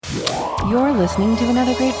You're listening to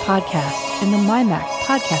another great podcast in the MyMac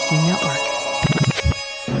Podcasting Network.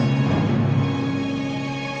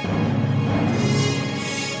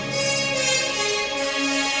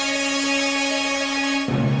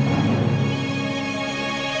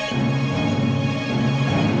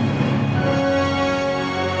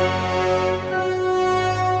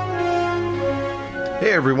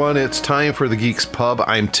 Hey everyone, it's time for the Geeks Pub.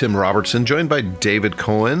 I'm Tim Robertson, joined by David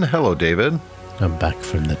Cohen. Hello, David. I'm back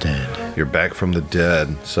from the dead. You're back from the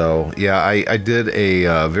dead. So, yeah, I did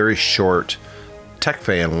a very short Tech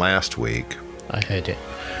Fan last week. I heard it.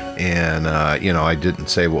 And, I didn't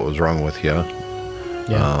say what was wrong with you.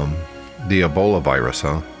 Yeah. The Ebola virus,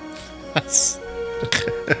 huh? That's...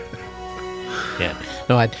 yeah.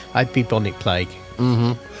 No, I'd be bubonic plague.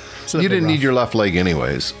 Mm-hmm. You didn't need your left leg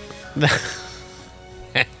anyways.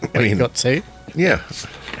 You got two? Yeah.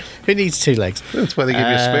 Who needs two legs? That's why they give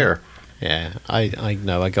you a spare. Yeah, I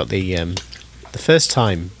know. I got the first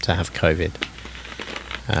time to have COVID.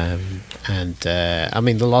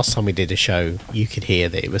 The last time we did a show, you could hear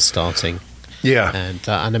that it was starting. Yeah. And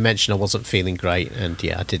I mentioned I wasn't feeling great, and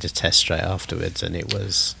I did a test straight afterwards, and it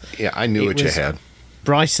was... Yeah, I knew what you had.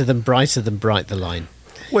 Brighter than bright the line.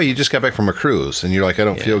 Well, you just got back from a cruise, and you're like, I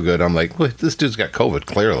don't feel good. I'm like, well, this dude's got COVID,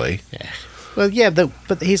 clearly. Yeah. Well, yeah,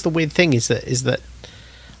 but here's the weird thing: is that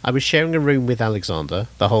I was sharing a room with Alexander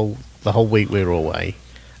the whole week we were away.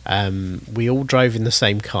 We all drove in the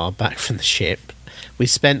same car back from the ship. We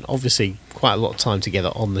spent obviously quite a lot of time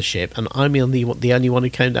together on the ship, and I'm the only one who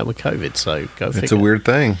came down with COVID. So go figure. It's a weird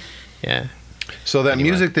thing. Yeah. So that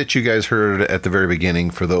music that you guys heard at the very beginning,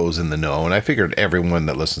 for those in the know, and I figured everyone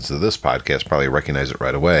that listens to this podcast probably recognize it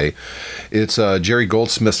right away. It's Jerry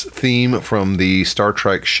Goldsmith's theme from the Star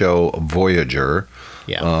Trek show Voyager.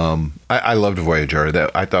 Yeah. I loved Voyager.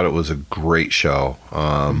 I thought it was a great show.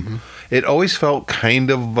 It always felt kind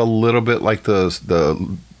of a little bit like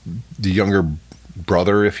the younger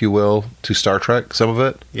brother, if you will, to Star Trek. Some of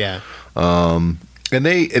it. Yeah.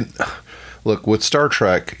 Look, with Star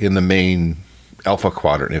Trek in the main Alpha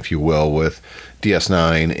Quadrant, if you will, with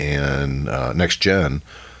DS9 and Next Gen,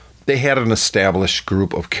 they had an established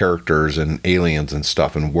group of characters and aliens and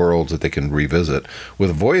stuff and worlds that they can revisit.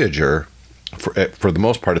 With Voyager, for the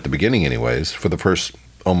most part at the beginning anyways, for the first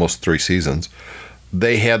almost 3 seasons,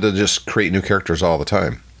 they had to just create new characters all the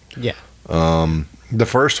time. Yeah. The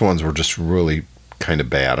first ones were just really kind of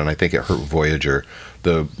bad, and I think it hurt Voyager.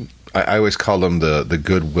 I always call them the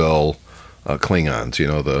Goodwill Klingons,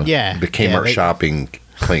 the Kmart shopping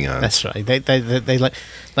Klingons. That's right. They they look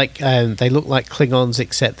like Klingons,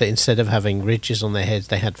 except that instead of having ridges on their heads,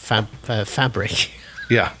 they had fabric.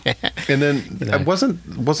 Yeah, and then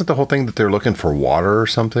wasn't the whole thing that they're looking for water or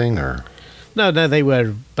something, or? No, they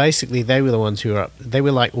were the ones who were up. They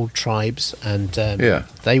were like all tribes, and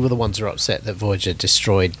they were the ones who were upset that Voyager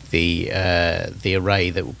destroyed the array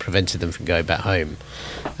that prevented them from going back home.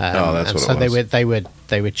 That's what it was.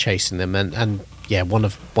 They were chasing them, and one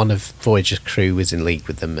of Voyager's crew was in league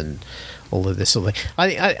with them, and all of this sort of thing.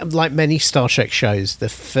 I like many Star Trek shows, the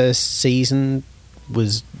first season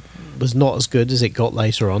was not as good as it got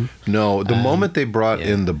later on. No, the moment they brought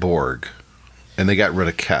in the Borg. And they got rid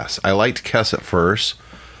of Kes. I liked Kes at first,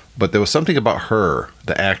 but there was something about her,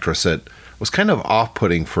 the actress, that was kind of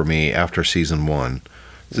off-putting for me after season 1.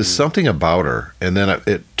 There's something about her, and then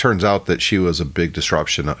it turns out that she was a big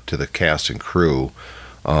disruption to the cast and crew.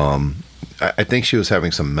 I think she was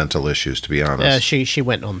having some mental issues, to be honest. She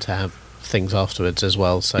went on to have things afterwards as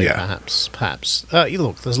well. So perhaps.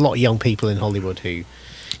 Look, there's a lot of young people in Hollywood who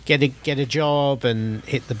get a job and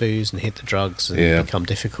hit the booze and hit the drugs and become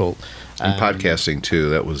difficult. And podcasting too.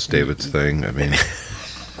 That was David's thing. I mean,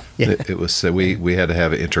 it was we had to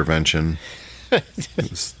have an intervention. It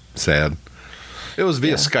was sad. It was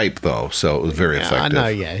via Skype though, so it was very effective. I know.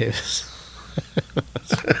 Yeah, it was.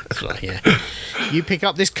 That's right, yeah. You pick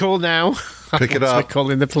up this call now. Pick it up. We're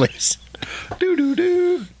calling the police. Do do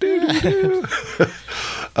do do do.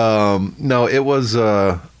 No, it was.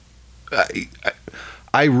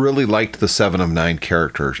 I really liked the 7 of 9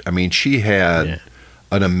 characters. I mean, she had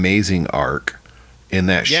an amazing arc in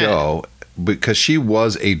that show because she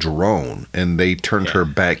was a drone and they turned her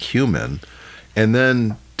back human. And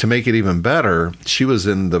then to make it even better, she was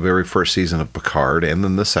in the very first season of Picard and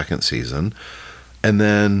then the second season. And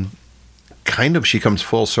then kind of she comes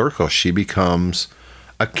full circle. She becomes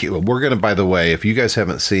we're going to, by the way, if you guys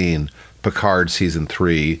haven't seen Picard season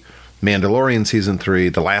 3, Mandalorian season 3,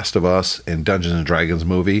 The Last of Us, and Dungeons and Dragons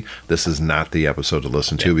movie, this is not the episode to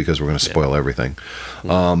listen to because we're going to spoil everything.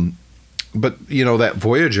 But, that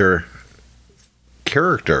Voyager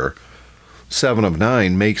character, 7 of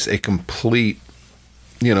 9, makes a complete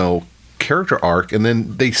character arc, and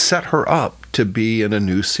then they set her up to be in a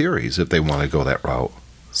new series if they want to go that route.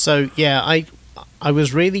 So yeah, I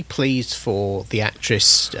was really pleased for the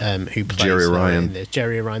actress who plays Jerry Ryan.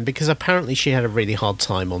 Jerry Ryan, because apparently she had a really hard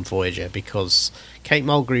time on Voyager, because Kate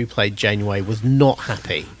Mulgrew, who played Janeway, was not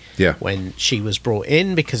happy when she was brought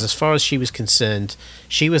in, because as far as she was concerned,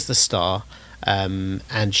 she was the star,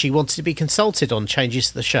 and she wanted to be consulted on changes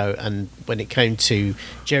to the show. And when it came to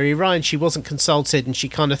Jerry Ryan, she wasn't consulted, and she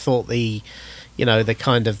kind of thought the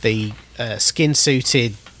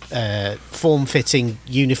skin-suited, form-fitting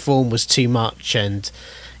uniform was too much, and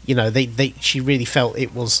she really felt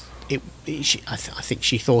it was. I think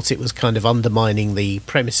she thought it was kind of undermining the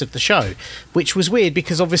premise of the show, which was weird,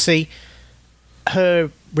 because obviously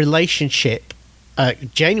her relationship,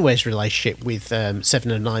 Janeway's relationship with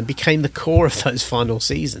 7 and 9, became the core of those final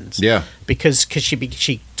seasons. Yeah, because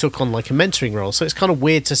she took on like a mentoring role. So it's kind of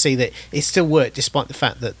weird to see that it still worked despite the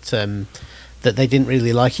fact that that they didn't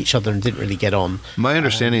really like each other and didn't really get on. My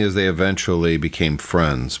understanding is they eventually became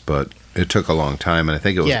friends, but it took a long time, and I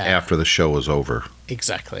think it was after the show was over.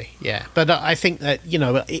 Exactly, yeah. But I think that,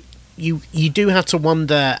 you do have to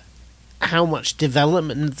wonder how much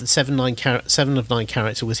development of the 7 of 9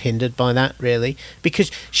 character was hindered by that, really.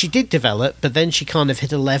 Because she did develop, but then she kind of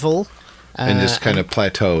hit a level. And just kind of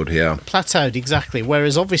plateaued, yeah. Plateaued, exactly.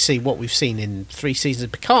 Whereas obviously what we've seen in 3 seasons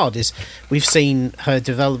of Picard is we've seen her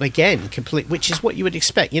develop again, which is what you would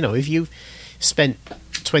expect. If you've spent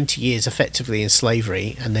 20 years effectively in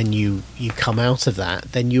slavery and then you come out of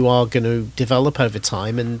that, then you are going to develop over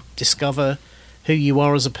time and discover who you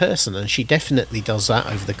are as a person. And she definitely does that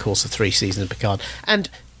over the course of 3 seasons of Picard. And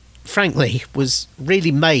frankly, was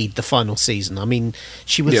really made the final season. I mean,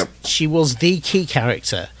 she was the key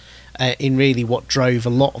character in really what drove a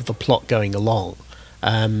lot of the plot going along,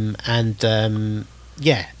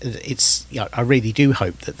 it's. I really do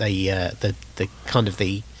hope that they the kind of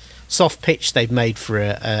the soft pitch they've made for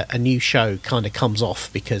a new show kind of comes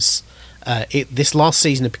off, because this last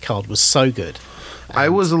season of Picard was so good. I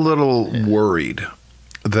was a little worried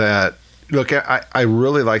that, look, I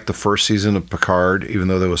really liked the first season of Picard, even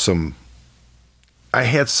though there was I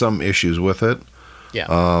had some issues with it. Yeah.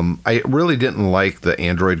 I really didn't like the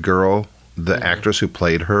android girl, the actress who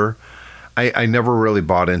played her. I never really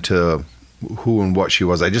bought into who and what she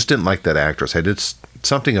was. I just didn't like that actress.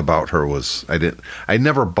 Something about her I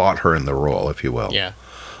never bought her in the role, if you will. Yeah.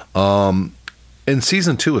 And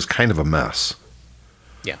season 2 was kind of a mess.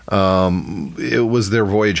 Yeah. It was their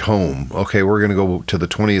voyage home. Okay, we're going to go to the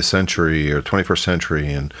 20th century or 21st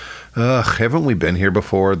century, and haven't we been here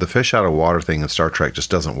before? The fish out of water thing in Star Trek just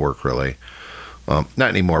doesn't work, really. Not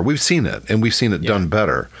anymore. We've seen it, and we've seen it done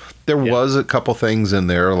better. There was a couple things in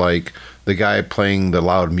there, like the guy playing the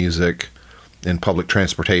loud music in public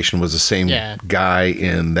transportation was the same guy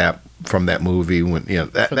from that movie. When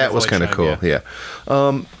that was kind of cool. Yeah.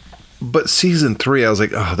 But season 3, I was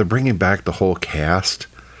like, oh, they're bringing back the whole cast.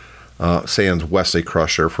 Sans Wesley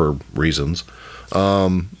Crusher for reasons.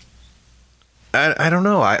 I don't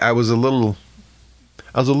know. I was a little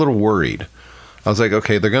worried. I was like,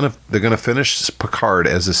 okay, they're gonna finish Picard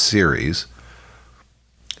as a series.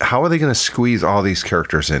 How are they going to squeeze all these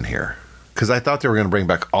characters in here? Because I thought they were going to bring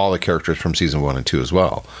back all the characters from season 1 and 2 as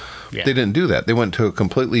well. Yeah. They didn't do that. They went to a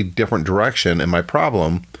completely different direction. And my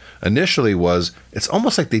problem initially was it's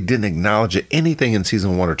almost like they didn't acknowledge that anything in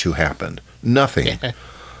season 1 or 2 happened. Nothing. Yeah.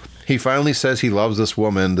 He finally says he loves this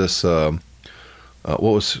woman. This what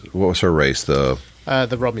was her race? The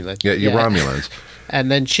Romulans. Yeah, Romulans. And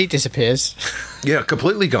then she disappears. Yeah,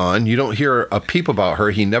 completely gone. You don't hear a peep about her.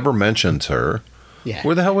 He never mentions her. Yeah.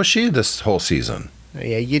 Where the hell was she this whole season?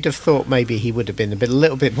 Yeah, you'd have thought maybe he would have been a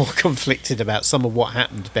little bit more conflicted about some of what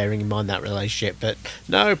happened, bearing in mind that relationship. But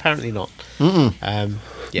no, apparently not.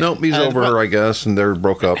 Nope, he's over her, I guess, and they're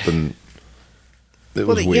broke up, and it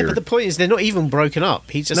was weird. Yeah, but the point is, they're not even broken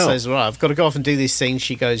up. He just says, "Well, I've got to go off and do these things."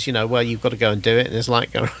 She goes, "Well, you've got to go and do it," and it's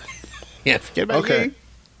like, "Yeah, forget about you."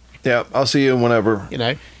 Yeah, I'll see you whenever.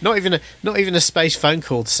 Not even a space phone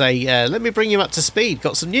call to say, "Let me bring you up to speed.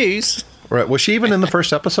 Got some news." Right. Was she even in the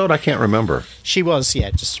first episode? I can't remember. She was,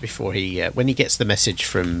 just before when he gets the message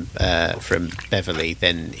from Beverly,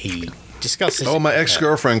 then he discusses. Oh, my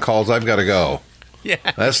ex-girlfriend calls. I've got to go. Yeah,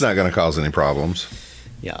 that's not going to cause any problems.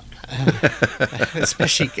 Yeah,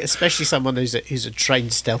 especially someone who's a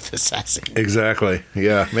trained stealth assassin. Exactly.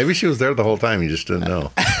 Yeah, maybe she was there the whole time. You just didn't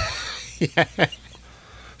know. Yeah.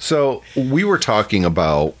 So we were talking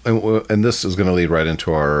about, and this is going to lead right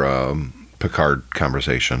into our Picard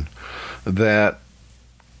conversation, that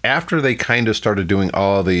after they kind of started doing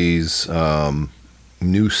all these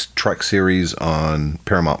new Trek series on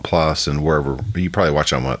Paramount Plus and wherever. You probably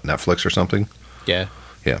watch it on Netflix or something. Yeah.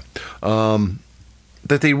 Yeah.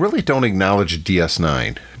 That they really don't acknowledge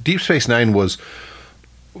DS9. Deep Space Nine was,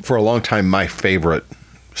 for a long time, my favorite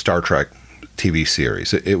Star Trek TV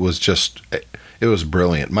series. It was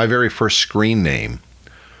brilliant. My very first screen name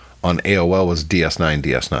on AOL was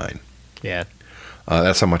DS9. Yeah.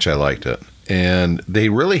 That's how much I liked it. And they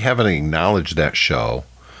really haven't acknowledged that show,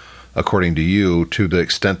 according to you, to the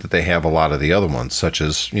extent that they have a lot of the other ones, such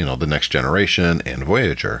as, The Next Generation and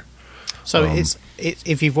Voyager. So it's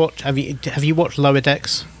if you've watched, have you watched Lower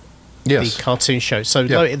Decks? Yes. The cartoon show. So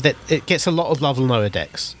it gets a lot of love on Lower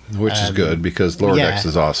Decks, which is good because Lower Decks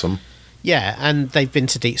is awesome. Yeah, and they've been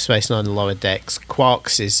to Deep Space Nine and Lower Decks.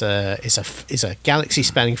 Quarks is a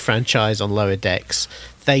galaxy-spanning franchise on Lower Decks.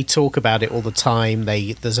 They talk about it all the time.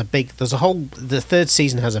 The third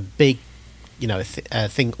season has a big,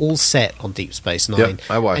 thing all set on Deep Space Nine. Yep,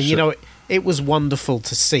 I watched it. It was wonderful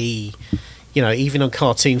to see, even on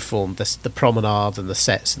cartoon form, the promenade and the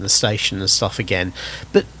sets and the station and stuff again.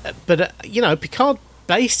 But Picard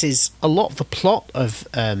bases a lot of the plot of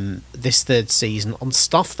this third season on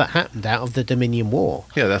stuff that happened out of the Dominion War.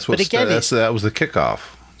 Yeah, that was the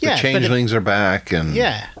kickoff. Yeah, the changelings are back, and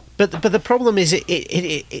but the problem is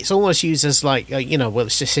it's almost used as like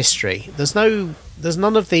it's just history. There's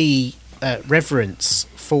none of the reverence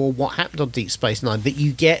for what happened on Deep Space Nine that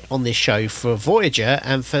you get on this show for Voyager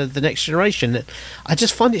and for The Next Generation. I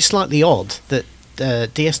just find it slightly odd that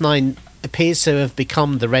DS9 appears to have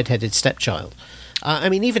become the red-headed stepchild.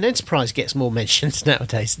 Even Enterprise gets more mentions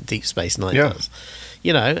nowadays than Deep Space Nine does.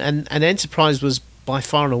 And Enterprise was by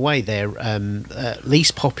far and away their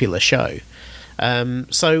least popular show.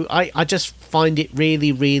 So I just find it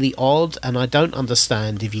really, really odd, and I don't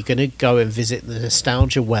understand if you're going to go and visit the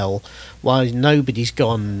nostalgia well while nobody's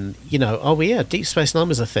gone, Deep Space Nine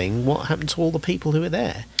was a thing. What happened to all the people who were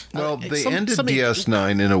there? Well, they ended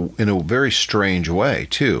DS9 in a very strange way,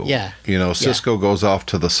 too. Yeah. Cisco goes off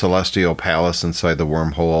to the Celestial Palace inside the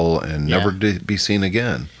wormhole and never to be seen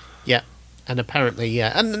again. Yeah. And apparently,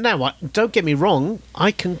 and now, don't get me wrong,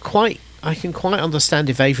 I can quite understand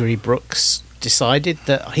if Avery Brooks decided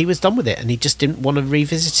that he was done with it and he just didn't want to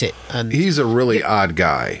revisit it. And he's a really odd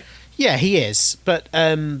guy. Yeah, he is. But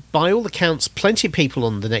by all accounts, plenty of people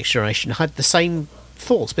on The Next Generation had the same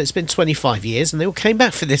thoughts, but it's been 25 years and they all came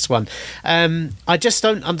back for this one. I just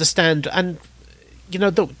don't understand. And,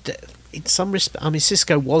 in some respect,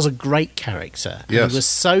 Cisco was a great character. Yes. He was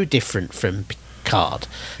so different from Picard.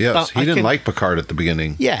 Yes, but he didn't like Picard at the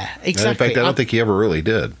beginning. Yeah, exactly. In fact, I don't think he ever really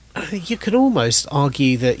did. You could almost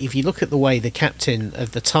argue that if you look at the way the captain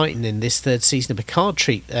of the Titan in this third season of Picard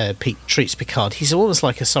treats Picard, he's almost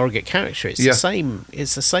like a surrogate character. It's the same.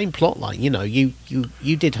 It's the same plot line. You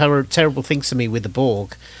did terrible things to me with the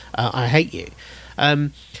Borg. I hate you.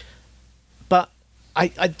 But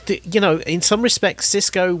in some respects,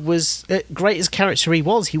 Cisco was great as a character. He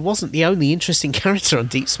wasn't the only interesting character on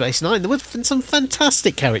Deep Space Nine. There were some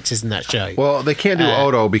fantastic characters in that show. Well, they can't do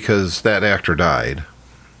Odo because that actor died.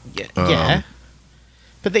 Yeah.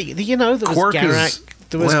 But there was Quark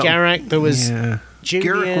Garak, there was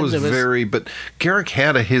Julian. Garak was but Garak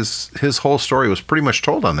had his whole story was pretty much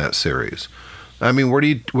told on that series. Where do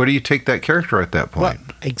you take that character at that point?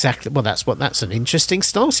 Well, exactly. Well, that's an interesting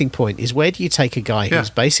starting point. Is where do you take a guy who's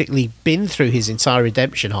basically been through his entire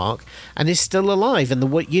redemption arc and is still alive, and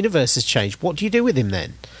the universe has changed? What do you do with him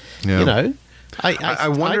then? Yeah. I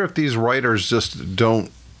wonder if these writers just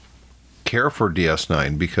don't care for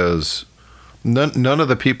DS9 because none of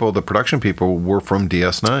the production people were from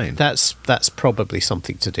DS9. That's probably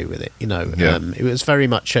something to do with it. It was very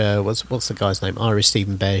much what's the guy's name? Ira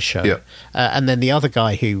Stephen Bear's show. Yeah. And then the other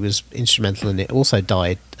guy who was instrumental in it also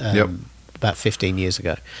died about 15 years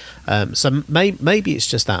ago. So maybe it's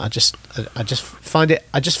just that. I just find it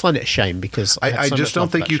a shame because I just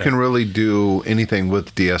don't think you can really do anything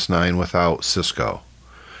with DS9 without Cisco.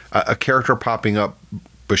 A character popping up,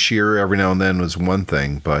 Bashir, every now and then was one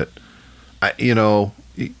thing, but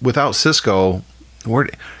without Cisco,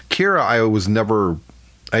 Kira,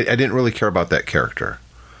 I didn't really care about that character.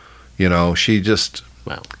 She just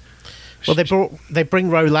they bring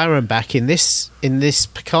Ro Laren back in this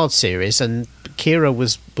Picard series, and Kira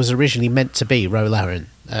was originally meant to be Ro Laren.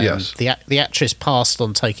 Yes, the actress passed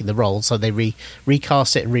on taking the role, so they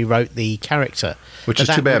recast it and rewrote the character, which is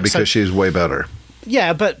too bad because she's way better.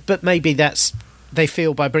 Yeah, but maybe they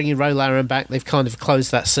feel by bringing Ro Laren back, they've kind of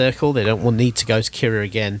closed that circle. They don't need to go to Kira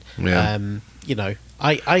again. Yeah.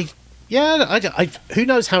 who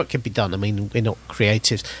knows how it could be done? I mean, we're not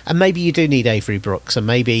creatives, and maybe you do need Avery Brooks, and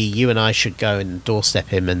maybe you and I should go and doorstep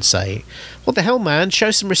him and say, "What the hell, man?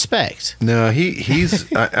 Show some respect." No, he's.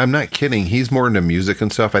 I'm not kidding. He's more into music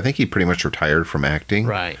and stuff. I think he pretty much retired from acting.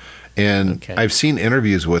 Right. And I've seen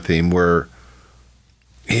interviews with him where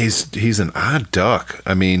he's an odd duck.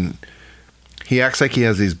 I mean, he acts like he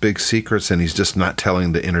has these big secrets, and he's just not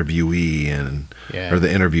telling the interviewee or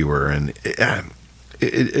the interviewer, and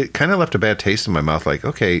it kind of left a bad taste in my mouth. Like,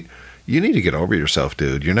 okay, you need to get over yourself,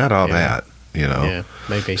 dude. You're not all that, you know. Yeah,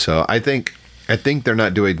 maybe. So I think they're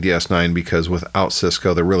not doing DS9 because without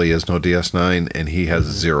Cisco, there really is no DS9, and he has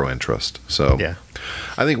zero interest. So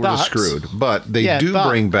I think we're just screwed. But they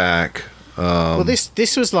bring back. Well,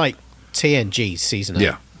 this was like TNG season 8.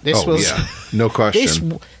 Yeah. This was no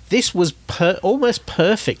question. This was almost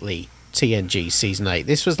perfectly TNG season 8.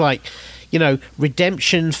 This was like,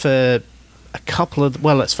 redemption for a couple of,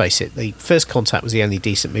 well, let's face it, the First Contact was the only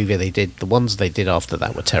decent movie they did. The ones they did after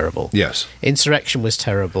that were terrible. Yes. Insurrection was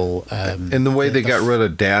terrible. And the way they got rid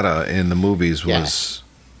of Data in the movies was...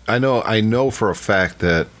 I know for a fact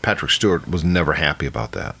that Patrick Stewart was never happy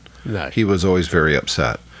about that. No. He was always very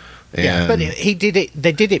upset. And but he did it.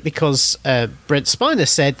 They did it because Brent Spiner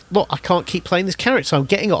said, "Look, I can't keep playing this character. I'm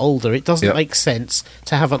getting older. It doesn't make sense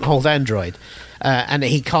to have an old android, and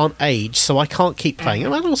he can't age, so I can't keep playing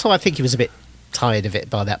him." And also, I think he was a bit tired of it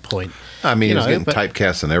by that point. I mean, he was getting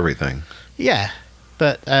typecast and everything. Yeah,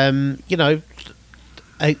 but a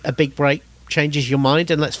big break changes your mind,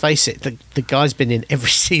 and let's face it, the guy's been in every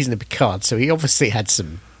season of Picard, so he obviously had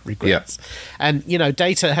some regrets. And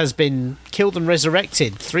Data has been killed and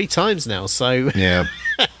resurrected 3 times now, so yeah.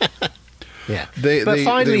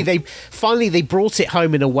 Finally they brought it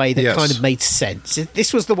home in a way that kind of made sense.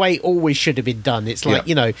 This was the way it always should have been done. It's like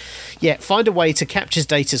find a way to capture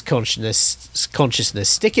Data's consciousness,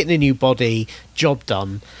 stick it in a new body, job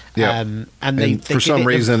done. And for some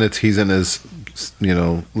reason he's in his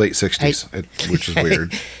late 60s, which is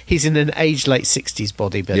weird. He's in an aged late 60s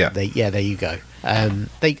body, but there you go.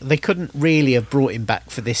 They couldn't really have brought him back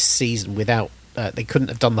for this season without they couldn't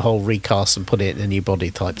have done the whole recast and put it in a new body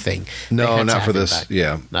type thing. No, not for this.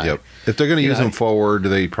 No. Yep. If they're going to use him forward,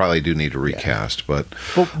 they probably do need to recast. But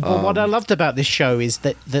what I loved about this show is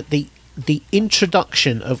that the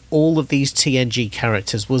introduction of all of these TNG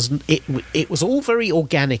characters was all very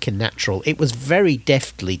organic and natural. It was very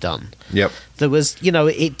deftly done. Yep. There was,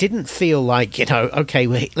 it didn't feel like,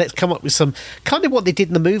 okay, let's come up with some kind of what they did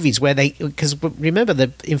in the movies where because remember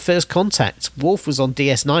that in First Contact, Worf was on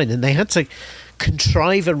DS9 and they had to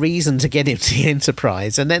contrive a reason to get him to the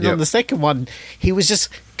Enterprise, and then on the second one, he was just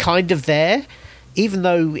kind of there. Even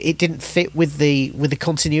though it didn't fit with the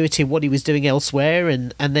continuity of what he was doing elsewhere,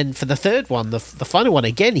 and then for the third one, the final one,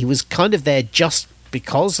 again, he was kind of there just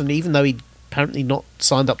because, and even though he'd apparently not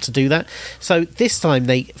signed up to do that. So this time,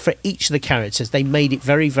 for each of the characters, they made it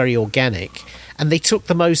very, very organic, and they took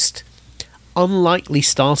the most unlikely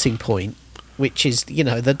starting point, which is,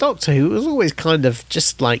 the Doctor, who was always kind of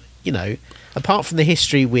just like, apart from the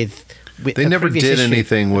history with they never did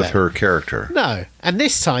anything with her character. No, and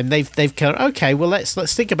this time they've gone, okay, well let's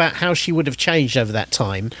think about how she would have changed over that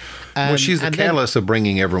time. Well, she's the catalyst of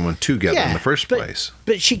bringing everyone together in the first place.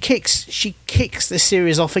 But she kicks the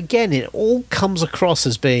series off again. It all comes across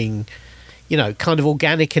as being, kind of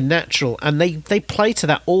organic and natural, and they play to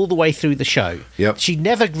that all the way through the show. Yep. She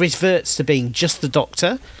never reverts to being just the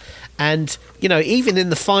Doctor. And, even in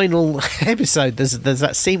the final episode, there's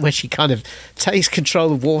that scene where she kind of takes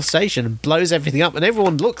control of Worf Station and blows everything up, and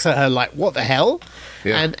everyone looks at her like, what the hell?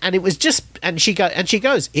 Yeah. And it was just, and she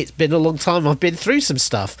goes, it's been a long time, I've been through some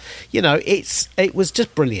stuff. It was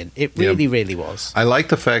just brilliant. It really, really was. I like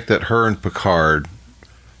the fact that her and Picard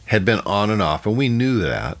had been on and off, and we knew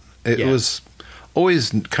that. It was always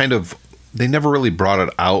kind of, they never really brought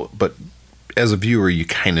it out, but as a viewer, you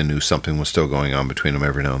kind of knew something was still going on between them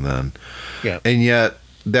every now and then. Yeah. And yet,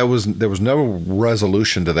 there was no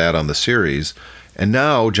resolution to that on the series. And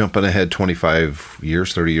now, jumping ahead 25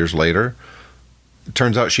 years, 30 years later, it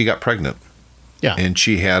turns out she got pregnant. Yeah. And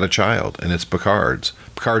she had a child, and it's Picard's.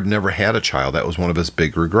 Picard never had a child. That was one of his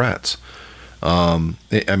big regrets.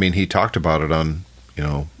 He talked about it on,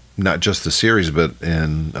 not just the series, but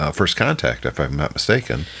in First Contact, if I'm not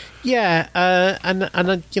mistaken. Yeah, and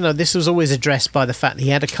this was always addressed by the fact that he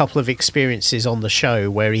had a couple of experiences on the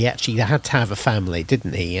show where he actually had to have a family,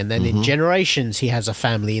 didn't he? And then in Generations, he has a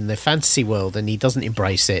family in the fantasy world, and he doesn't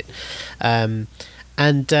embrace it. Again,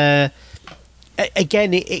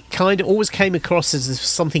 it kind of always came across as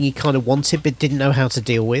something he kind of wanted but didn't know how to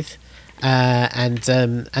deal with. and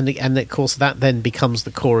of course that then becomes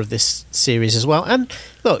the core of this series as well. And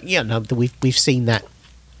look, we've seen that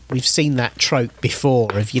trope before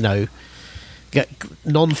of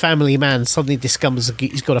non-family man suddenly discovers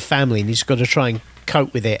he's got a family and he's got to try and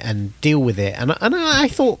cope with it and deal with it. And I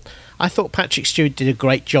thought Patrick Stewart did a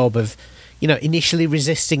great job of initially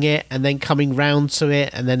resisting it and then coming round to it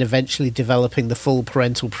and then eventually developing the full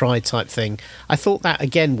parental pride type thing. I thought that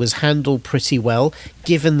again was handled pretty well,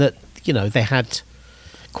 given that they had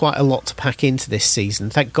quite a lot to pack into this season.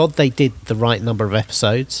 Thank God they did the right number of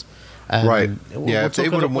episodes. Right. Yeah, if they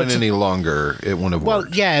would have went any longer, it wouldn't have worked.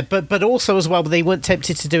 Well, yeah, but also as well, they weren't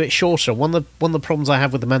tempted to do it shorter. One of the problems I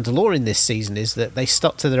have with The Mandalorian this season is that they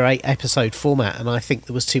stuck to their 8-episode format, and I think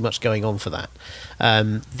there was too much going on for that.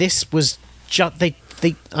 This was just... it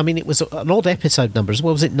was an odd episode number as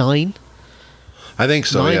well. Was it 9? I think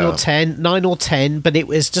so, 9 or 10, but it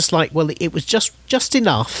was just like, it was just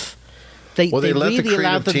enough. They let really the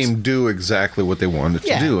creative team do exactly what they wanted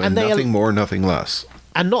to do, and nothing more, nothing less.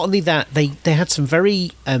 And not only that, they had some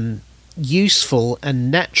very useful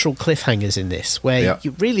and natural cliffhangers in this, where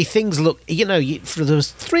you really things look. There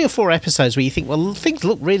was 3 or 4 episodes where you think, well, things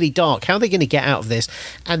look really dark. How are they going to get out of this?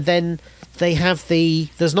 And then they have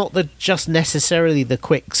there's not just necessarily the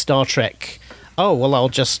quick Star Trek. Oh well, I'll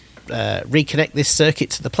just reconnect this circuit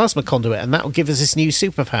to the plasma conduit, and that will give us this new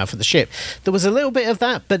superpower for the ship. There was a little bit of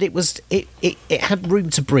that, but it had room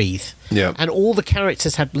to breathe. Yeah, and all the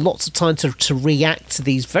characters had lots of time to react to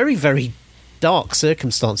these very, very dark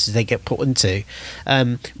circumstances they get put into,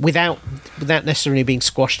 without necessarily being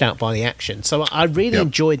squashed out by the action. So I really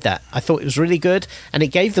enjoyed that. I thought it was really good, and it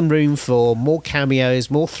gave them room for more cameos,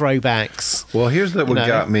 more throwbacks. Well, here's what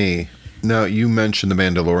got me. Now, you mentioned The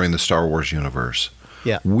Mandalorian, the Star Wars universe.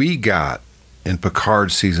 Yeah, we got in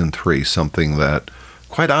Picard season 3 something that,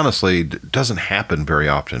 quite honestly, doesn't happen very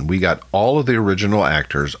often. We got all of the original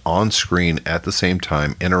actors on screen at the same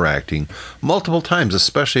time, interacting multiple times,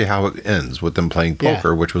 especially how it ends with them playing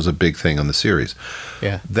poker, which was a big thing on the series.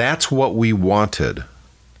 Yeah, that's what we wanted.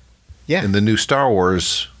 Yeah, in the new Star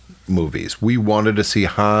Wars movies, we wanted to see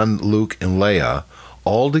Han, Luke, and Leia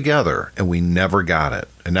all together, and we never got it.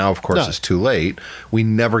 And now, of course, it's too late. We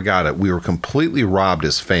never got it. We were completely robbed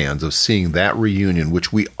as fans of seeing that reunion,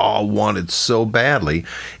 which we all wanted so badly,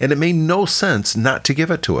 and it made no sense not to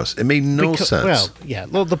give it to us. It made no sense. Well, yeah.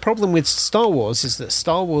 Well, the problem with Star Wars is that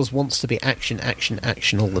Star Wars wants to be action, action,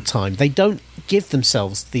 action all the time. They don't give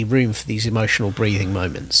themselves the room for these emotional breathing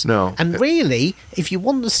moments. No. And really, if you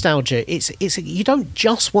want nostalgia, you don't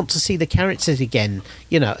just want to see the characters again,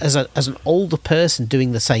 as an older person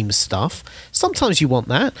doing the same stuff. Sometimes you want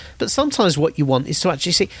that, but sometimes what you want is to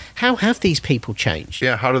actually see, how have these people changed?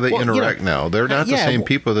 Yeah, how do they interact now? They're not the same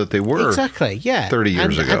people that they were 30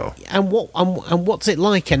 years ago. And what's it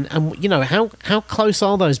like? And how close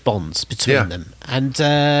are those bonds between them? And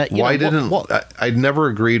I never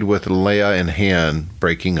agreed with Leia and Han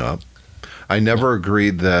breaking up. I never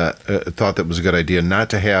agreed thought that was a good idea not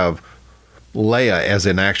to have Leia as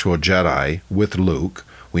an actual Jedi with Luke.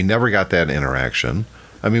 We never got that interaction.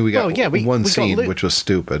 I mean, we got one scene which was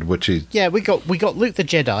stupid. We got Luke the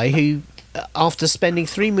Jedi, who, after spending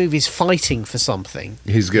 3 movies fighting for something,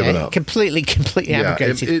 he's given up, completely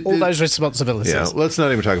abrogated all those responsibilities. Yeah, let's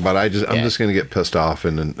not even talk about it. I'm just going to get pissed off,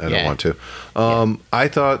 and I don't want to. I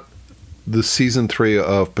thought the season 3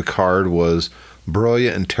 of Picard was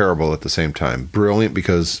brilliant and terrible at the same time. Brilliant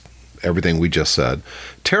because everything we just said.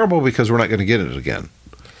 Terrible because we're not going to get it again.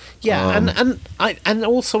 Yeah, and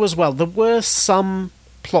also as well, there were some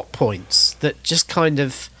plot points that just kind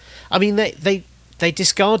of, they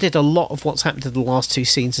discarded a lot of what's happened in the last 2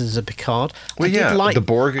 seasons of Picard. Well, the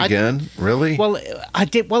Borg again, really? Well,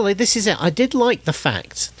 this is it. I did like the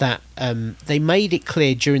fact that they made it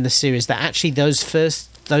clear during the series that actually those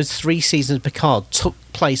 3 seasons of Picard took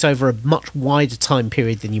place over a much wider time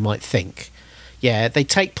period than you might think. Yeah, they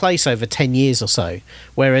take place over 10 years or so,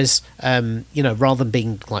 whereas, rather than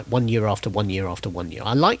being like 1 year after 1 year after 1 year.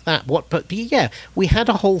 I like that. But we had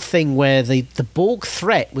a whole thing where the Borg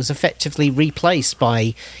threat was effectively replaced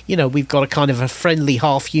by, we've got a kind of a friendly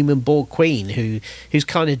half-human Borg queen who's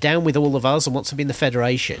kind of down with all of us and wants to be in the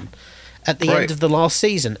Federation at the end of the last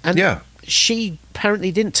season. And she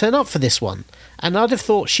apparently didn't turn up for this one. And I'd have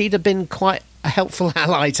thought she'd have been quite a helpful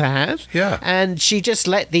ally to have. Yeah. And she just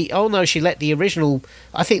let the original,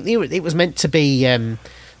 I think it was meant to be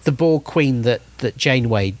the Borg Queen that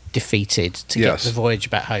Janeway defeated to get the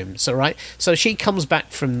voyage back home. So so she comes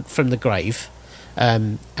back from the grave,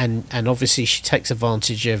 and obviously she takes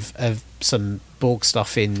advantage of some Borg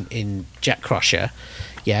stuff in Jack Crusher.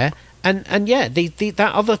 Yeah. And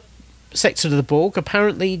that other sector of the Borg.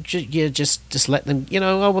 Apparently, just let them.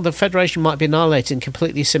 The Federation might be annihilated and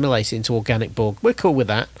completely assimilated into organic Borg. We're cool with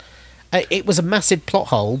that. It was a massive plot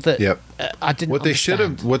hole that I didn't. What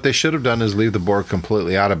they should have done is leave the Borg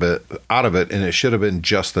completely out of it, and it should have been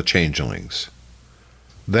just the changelings.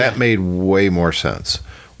 That made way more sense.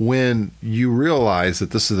 When you realize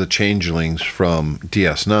that this is the changelings from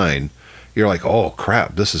DS9, you're like, oh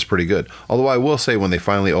crap, this is pretty good. Although I will say, when they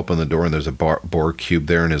finally open the door and there's a Borg cube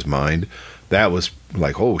there in his mind, that was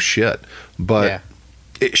like, oh shit. But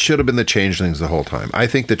it should have been the changelings the whole time. I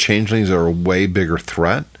think the changelings are a way bigger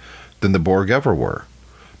threat than the Borg ever were,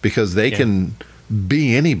 because they can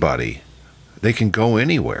be anybody. They can go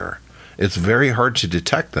anywhere. It's very hard to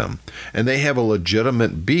detect them, and they have a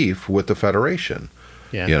legitimate beef with the Federation.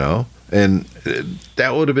 And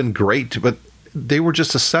that would have been great, but they were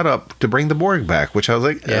just a setup to bring the Borg back, which I was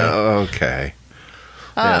like, okay.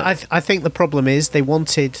 I think the problem is they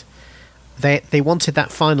wanted that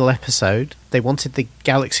final episode. They wanted the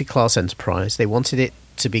Galaxy class Enterprise. They wanted it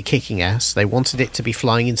to be kicking ass. They wanted it to be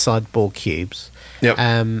flying inside Borg cubes.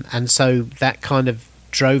 And so that kind of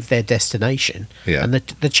drove their destination. And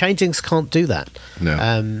the changelings can't do that.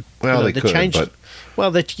 No. They could, but...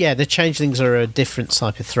 Well, the changelings are a different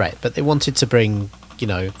type of threat, but they wanted to bring,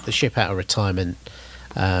 the ship out of retirement,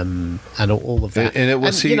 and all of that. And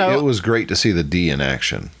it was great to see the D in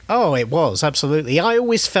action. Oh, it was, absolutely. I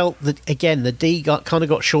always felt that, again, the D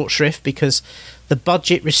got short shrift because the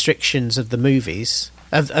budget restrictions of the movies,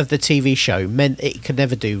 of the TV show, meant it could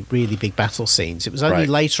never do really big battle scenes. It was only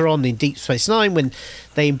later on in Deep Space Nine, when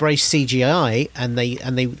they embraced CGI and the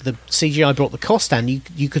CGI brought the cost down.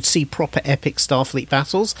 You could see proper epic Starfleet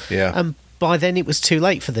battles. And by then it was too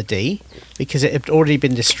late for the D, because it had already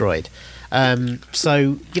been destroyed. I'll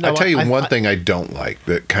tell you one thing I don't like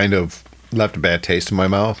that kind of left a bad taste in my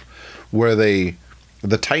mouth, where the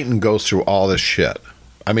Titan goes through all this shit.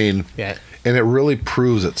 I mean, and it really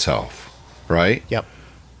proves itself, right? Yep.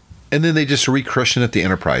 And then they just recushion at the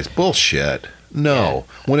Enterprise. Bullshit. No.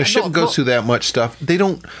 When a ship goes through that much stuff, they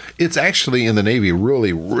don't... It's actually, in the Navy,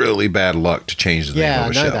 really, really bad luck to change the name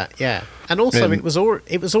of a ship. Yeah, I know that, yeah. And also, it was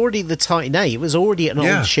already the Titan A. It was already an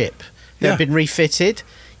old ship that had been refitted.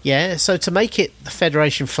 Yeah, so to make it the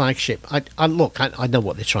Federation flagship, I know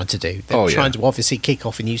what they're trying to do. They're trying to obviously kick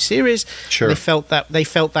off a new series. Sure. They felt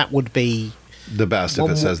that would be... the best if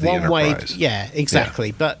it says the Enterprise.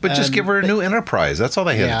 Exactly. Yeah. But just give her a new Enterprise. That's all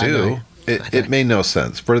they had to do. It made no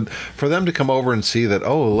sense for them to come over and see that.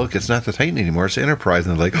 Oh, look, it's not the Titan anymore; it's the Enterprise,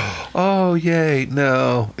 and they're like, "Oh, yay!"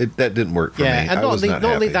 No, that didn't work for me. And not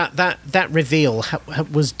only that reveal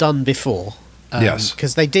was done before. Yes,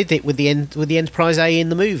 because they did it with the Enterprise A in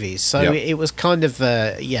the movies, so it was kind of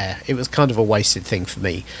it was kind of a wasted thing for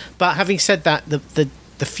me. But having said that, the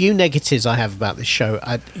few negatives I have about this show,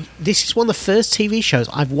 this is one of the first TV shows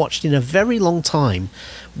I've watched in a very long time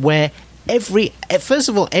where every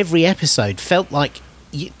episode felt like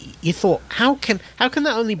you thought, how can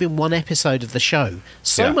that only been one episode of the show?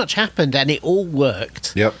 So much happened and it all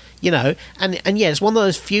worked. Yep. And it's one of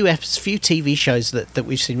those few TV shows that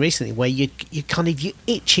we've seen recently where you're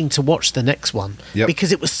itching to watch the next one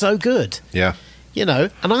because it was so good. Yeah. And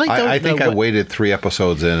I think I waited 3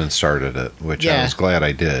 episodes in and started it, which I was glad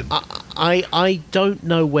I did. I don't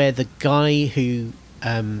know where the guy who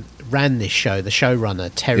ran this show, the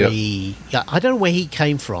showrunner, Terry, I don't know where he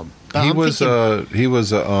came from. He was a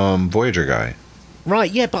Voyager guy.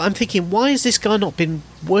 Right, yeah, but I'm thinking, why has this guy not been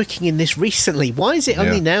working in this recently? Why is it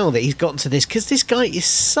only now that he's gotten to this? Because this guy is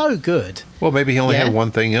so good. Well, maybe he only had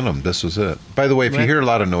one thing in him. This was it. By the way, if you hear a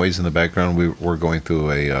lot of noise in the background, we're going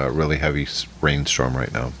through a really heavy rainstorm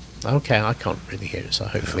right now. Okay, I can't really hear it, so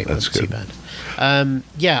hopefully it wasn't too bad. I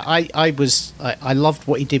loved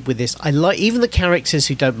what he did with this. I like even the characters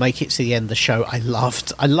who don't make it to the end of the show. I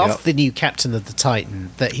loved the new captain of the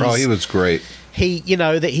Titan. He was great. He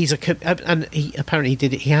has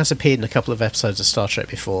appeared in a couple of episodes of Star Trek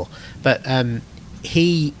before, but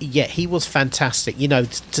he was fantastic.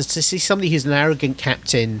 To see somebody who's an arrogant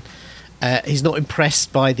captain. He's not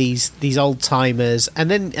impressed by these old timers, and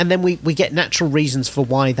then we get natural reasons for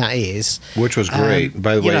why that is, which was great.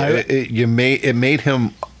 By the way, it made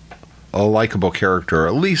him a likable character,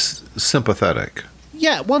 at least sympathetic.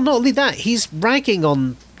 Yeah, well, not only that, he's ragging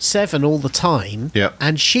on Seven all the time,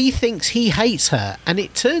 and she thinks he hates her, and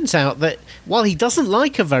it turns out that while he doesn't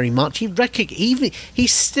like her very much, even though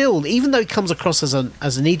he comes across as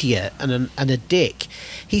an idiot and a dick,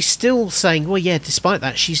 he's still saying, well, yeah, despite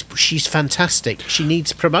that, she's fantastic. She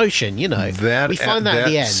needs promotion, we find that at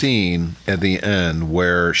the end. Scene at the end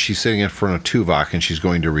where she's sitting in front of Tuvok and she's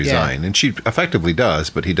going to resign, and she effectively does,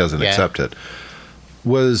 but he doesn't accept it.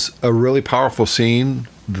 was a really powerful scene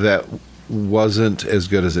that wasn't as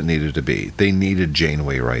good as it needed to be. They needed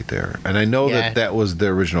Janeway right there. And I know that was the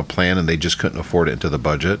original plan and they just couldn't afford it into the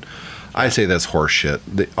budget. I say that's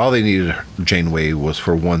horseshit. All they needed Janeway was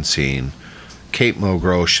for one scene. Kate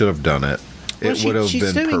Mulgrew should have done it. It would have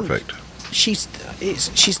been perfect. She's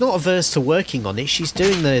not averse to working on it. She's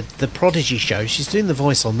doing the Prodigy show. She's doing the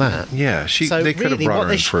voice on that. Yeah, they could have brought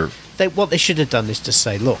her in for... What they should have done is just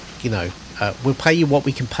say, look, we'll pay you what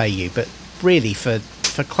we can pay you, but really for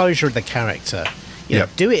closure of the character,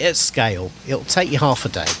 do it at scale. It'll take you half a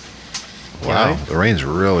day. Wow, the rain's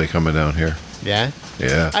really coming down here. Yeah?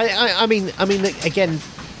 Yeah. I mean, again,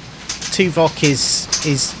 Tuvok is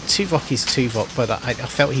Tuvok, but I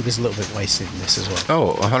felt he was a little bit wasted in this as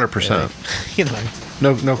well. Oh, 100%.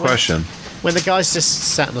 Really. No question. When the guy's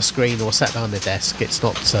just sat on a screen or sat behind the desk, it's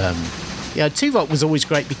not... Tuvok was always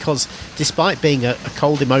great because despite being a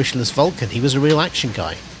cold, emotionless Vulcan, he was a real action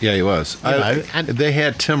guy. Yeah, he was. And they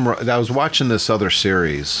had Tim... I was watching this other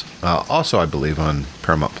series, also I believe on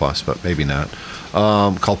Paramount Plus, but maybe not,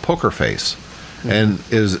 called Poker Face. And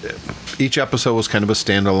each episode was kind of a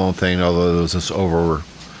standalone thing, although there was this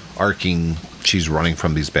overarching, she's running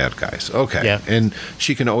from these bad guys. Okay. Yeah. And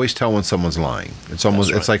she can always tell when someone's lying. It's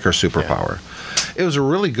almost it's like her superpower. Yeah. It was a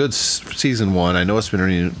really good season 1. I know it's been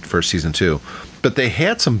renewed for season 2. But they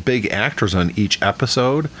had some big actors on each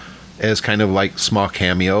episode as kind of like small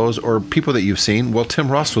cameos or people that you've seen. Well,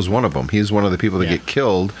 Tim Russ was one of them. He's one of the people that get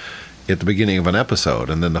killed at the beginning of an episode,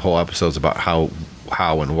 and then the whole episode's about how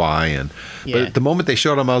and why. But the moment they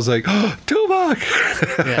showed him, I was like, oh, Tuvok!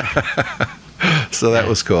 Yeah. So that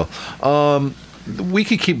was cool. We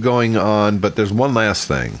could keep going on, but there's one last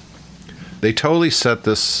thing. They totally set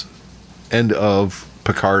this end of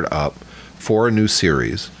Picard up for a new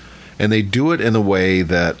series, and they do it in a way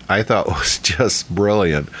that I thought was just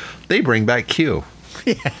brilliant. They bring back Q.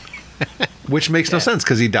 Which makes no sense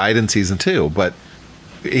because he died in season 2, but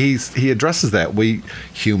he addresses that. We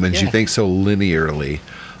humans, you think so linearly.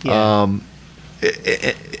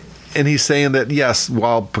 And he's saying that, yes,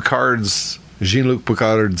 while Jean-Luc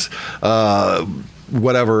Picard's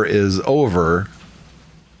whatever is over,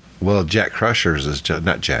 well, Jack Crusher's is just,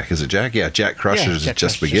 not Jack, is it Jack? Yeah, Jack Crusher's is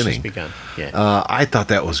just beginning. I thought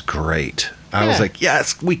that was great. I was like,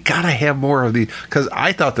 yes, we got to have more of these, because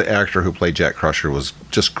I thought the actor who played Jack Crusher was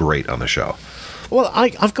just great on the show. Well,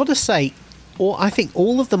 I've got to say, I think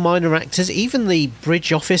all of the minor actors, even the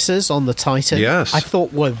bridge officers on the Titan, I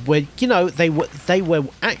thought were they were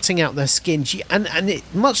acting out their skin, and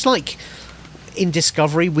much like in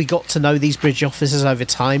Discovery, we got to know these bridge officers over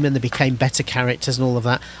time, and they became better characters and all of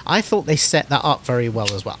that. I thought they set that up very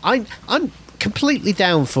well as well. I'm completely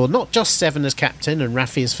down for not just Seven as captain and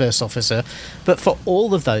Raffi as first officer, but for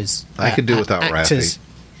all of those. I could do without actors. Raffi.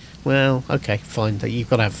 Well, okay, fine. You've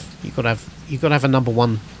got to have a number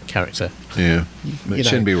one character. Yeah, it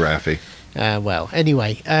shouldn't be Raffi. Well,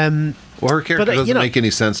 anyway. Well, her character doesn't make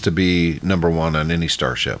any sense to be number one on any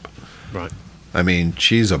starship. Right. I mean,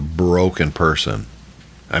 she's a broken person.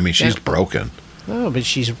 I mean, she's broken. Oh, but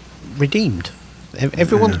she's redeemed.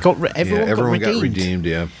 Everyone got redeemed.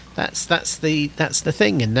 Yeah. That's the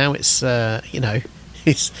thing, and now it's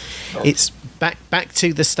it's back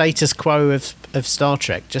to the status quo of Star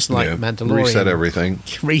Trek, just like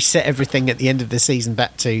Mandalorian. Reset everything at the end of the season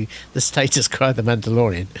back to the status quo of the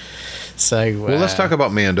Mandalorian. So let's talk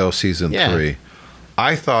about Mando season 3.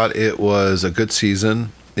 I thought it was a good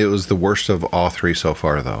season. It was the worst of all 3 so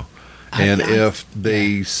far, though. And if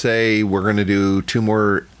they say we're going to do 2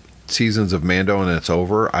 more seasons of Mando and it's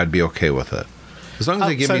over, I'd be okay with it. As long as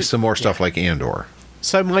they give me some more stuff like Andor.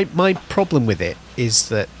 So my problem with it is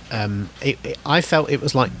that I felt it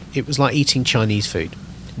was like eating Chinese food.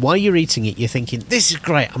 While you're eating it, you're thinking, this is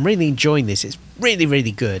great, I'm really enjoying this, it's really,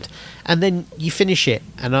 really good. And then you finish it,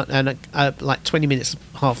 and like 20 minutes,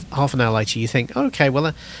 half an hour later, you think, okay,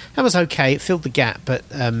 well, that was okay, it filled the gap, but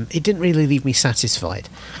it didn't really leave me satisfied.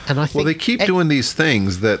 And I think... Well, they keep doing these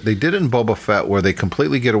things that they did in Boba Fett, where they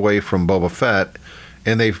completely get away from Boba Fett,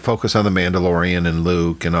 and they focus on the Mandalorian and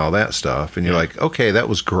Luke and all that stuff, and you're like, okay, that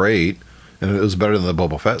was great, and it was better than the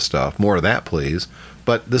Boba Fett stuff, more of that, please.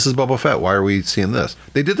 But this is Boba Fett. Why are we seeing this?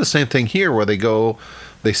 They did the same thing here where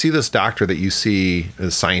they see this doctor that you see, a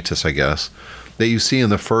scientist, I guess, that you see in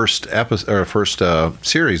the first episode or first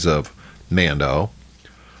series of Mando,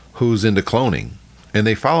 who's into cloning. And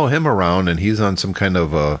they follow him around, and he's on some kind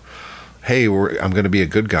of hey, I'm going to be a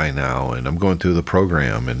good guy now, and I'm going through the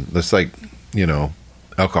program. And it's like,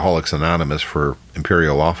 Alcoholics Anonymous for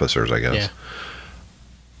Imperial officers, I guess. Yeah.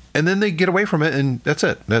 And then they get away from it, and that's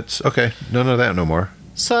it. That's okay. None of that no more.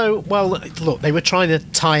 So, well, look, they were trying to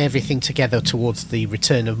tie everything together towards the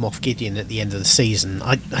return of Moff Gideon at the end of the season.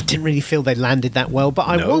 I didn't really feel they landed that well, but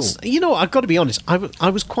I was, I've got to be honest,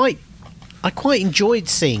 I quite enjoyed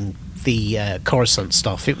seeing the Coruscant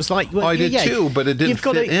stuff. It was like, well, I did too, but it didn't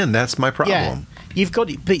fit in. That's my problem. Yeah, you've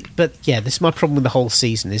got it, but yeah, this is my problem with the whole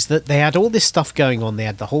season, is that they had all this stuff going on. They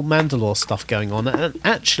had the whole Mandalore stuff going on, and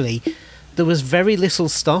actually, there was very little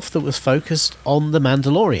stuff that was focused on the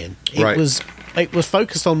Mandalorian. It was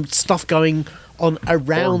focused on stuff going on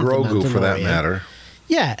around or Grogu, the Mandalorian, for that matter.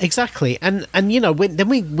 Yeah, exactly. And then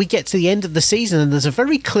we get to the end of the season, and there's a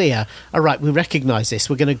very clear, all right, we recognise this.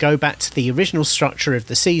 We're going to go back to the original structure of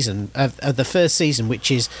the season, of the first season, which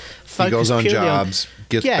is focused he goes on purely jobs,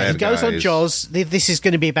 gets bad he goes guys. on jobs. This is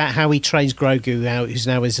going to be about how he trains Grogu, who's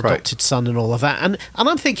now his adopted son, and all of that. And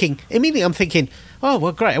I'm thinking, oh,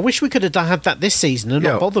 well, great. I wish we could have had that this season and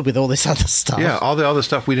not bothered with all this other stuff. Yeah, all the other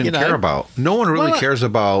stuff we didn't care about. No one really cares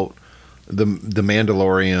about the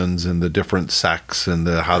Mandalorians and the different sects and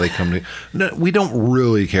how they come to. No, we don't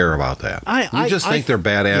really care about that. We just think they're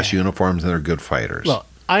badass uniforms and they're good fighters. Look,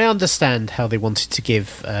 I understand how they wanted to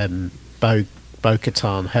give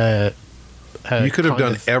Bo-Katan her. You could have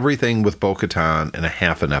done everything with Bo-Katan in a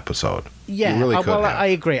half an episode. Yeah, you really could have. I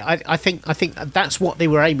agree. I think that's what they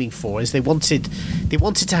were aiming for. Is they wanted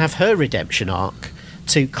to have her redemption arc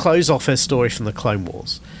to close off her story from the Clone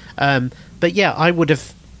Wars. But yeah, I would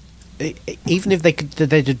have, even if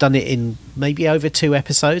they'd have done it in maybe over 2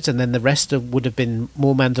 episodes, and then the rest would have been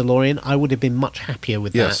more Mandalorian. I would have been much happier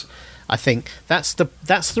with that. I think that's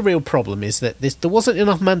the real problem, is that there wasn't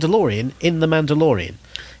enough Mandalorian in the Mandalorian.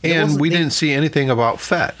 And we didn't see anything about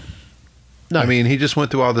Fett. No. I mean, he just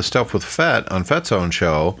went through all this stuff with Fett on Fett's own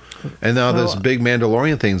show, and now this big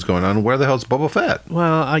Mandalorian thing's going on. Where the hell's Boba Fett?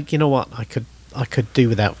 Well, you know what? I could do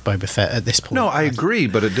without Boba Fett at this point. No, I agree,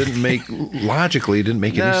 but it didn't make logically. It didn't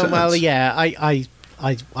make any sense. Well, yeah,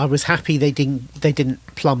 I was happy they didn't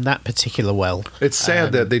plumb that particular well. It's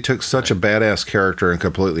sad that they took such a badass character and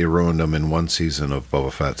completely ruined him in one season of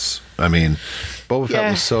Boba Fett's. I mean, Boba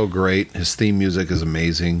Fett was so great. His theme music is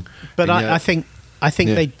amazing. But I think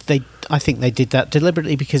they did that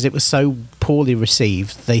deliberately because it was so poorly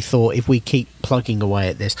received. They thought, if we keep plugging away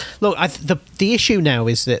at this, look, the issue now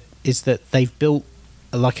is that they've built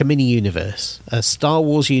like a mini universe, a Star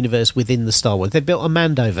Wars universe within the Star Wars. They've built a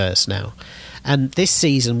Mandoverse now. And this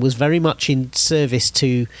season was very much in service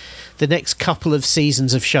to the next couple of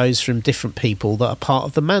seasons of shows from different people that are part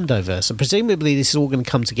of the Mandoverse. And presumably this is all going to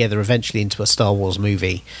come together eventually into a Star Wars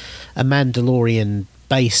movie, a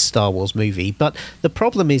Mandalorian-based Star Wars movie. But the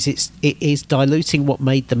problem is it is diluting what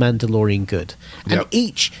made the Mandalorian good. And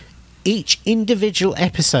each individual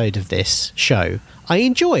episode of this show I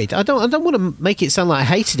enjoyed. I don't want to make it sound like I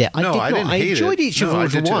hated it. I enjoyed each of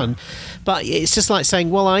one, but it's just like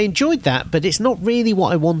saying, well, I enjoyed that, but it's not really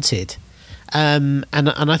what I wanted. And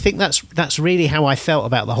I think that's really how I felt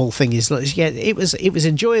about the whole thing. Is it was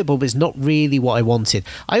enjoyable, but it's not really what I wanted.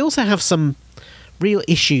 I also have some real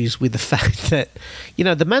issues with the fact that the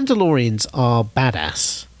Mandalorians are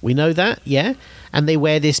badass. We know that, yeah, and they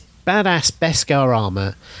wear this badass Beskar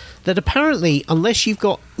armor that apparently, unless you've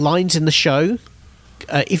got lines in the show.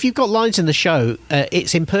 If you've got lines in the show,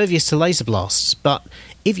 it's impervious to laser blasts. But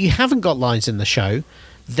if you haven't got lines in the show,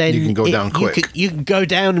 then you can go down quick. You can go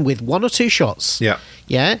down with 1 or 2 shots. Yeah,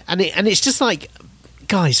 yeah, and it's just like,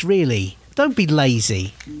 guys, really, don't be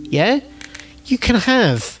lazy. Yeah, you can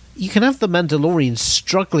have the Mandalorians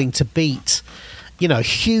struggling to beat,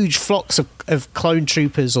 huge flocks of clone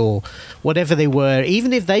troopers or whatever they were,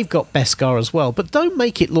 even if they've got Beskar as well. But don't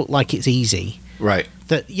make it look like it's easy. Right.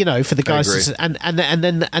 That for the guys and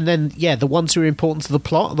then the ones who are important to the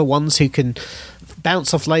plot are the ones who can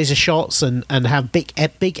bounce off laser shots and have big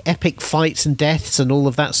epic fights and deaths and all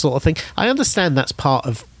of that sort of thing. I understand that's part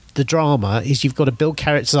of the drama, is you've got to build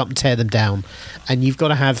characters up and tear them down, and you've got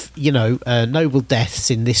to have noble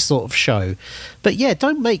deaths in this sort of show. But yeah,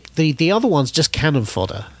 don't make the other ones just cannon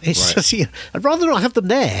fodder. It's just I'd rather not have them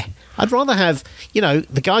there. I'd rather have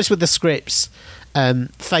the guys with the scripts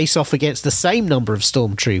face off against the same number of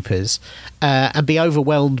stormtroopers and be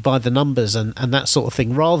overwhelmed by the numbers and that sort of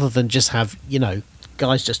thing, rather than just have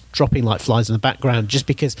guys just dropping like flies in the background just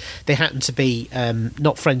because they happen to be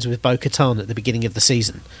not friends with Bo-Katan at the beginning of the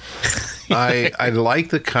season. I like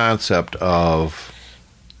the concept of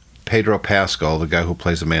Pedro Pascal, the guy who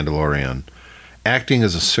plays the Mandalorian, acting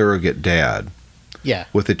as a surrogate dad,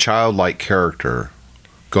 with a childlike character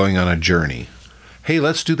going on a journey. hey,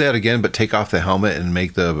 let's do that again, but take off the helmet and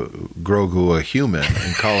make the Grogu a human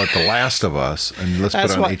and call it The Last of Us, and let's put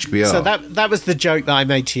it on HBO. So that was the joke that I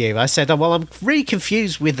made to you. I said, well, I'm really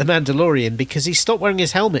confused with The Mandalorian because he stopped wearing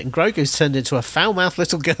his helmet and Grogu's turned into a foul-mouthed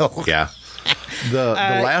little girl. Yeah. The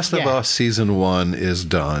Last of Us Season 1 is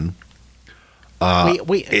done.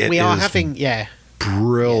 We are having... Yeah.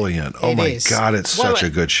 Brilliant. Oh, my God, it's such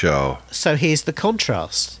a good show. So here's the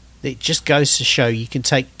contrast. It just goes to show you can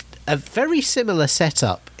take a very similar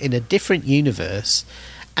setup in a different universe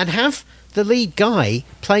and have the lead guy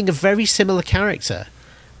playing a very similar character,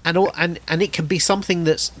 and it can be something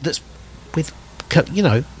that's with, you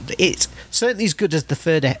know, it's certainly as good as the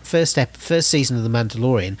first season of The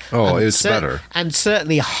Mandalorian. Oh, it's better, and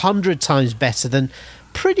certainly 100 times better than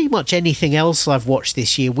pretty much anything else I've watched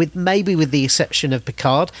this year, with the exception of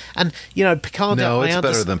Picard. And you know, Picard. No, it's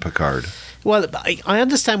better than Picard. Well, I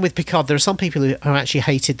understand with Picard, there are some people who actually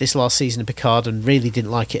hated this last season of Picard and really didn't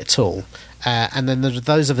like it at all. And then there are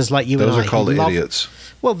those of us like you and I. Those are called idiots.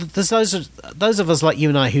 Well, there's those of us like you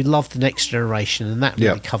and I who love The Next Generation, and that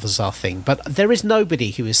really covers our thing. But there is nobody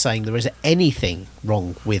who is saying there is anything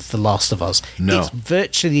wrong with The Last of Us. No. It's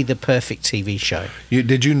virtually the perfect TV show.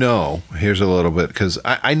 Did you know, here's a little bit, because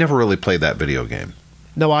I never really played that video game.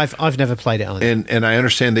 No, I've never played it either. And I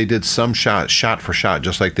understand they did some shot for shot,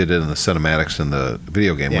 just like they did in the cinematics in the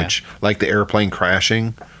video game, which, like the airplane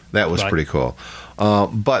crashing, that was pretty cool.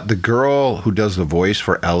 But the girl who does the voice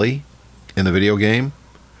for Ellie in the video game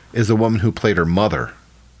is the woman who played her mother.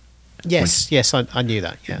 Yes, I knew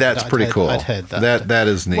that. Yeah. That's pretty cool. I'd heard that. That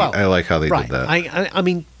is neat. Well, I like how they did that. I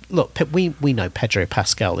mean, look, we know Pedro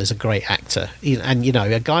Pascal is a great actor, and you know,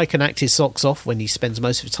 a guy can act his socks off when he spends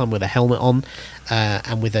most of the time with a helmet on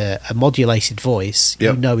and with a modulated voice.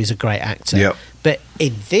 You know, he's a great actor. Yep. But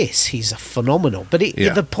in this, he's a phenomenal. But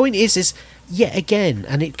the point is yet again,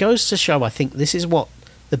 and it goes to show, I think this is what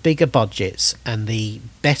the bigger budgets and the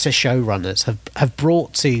better showrunners have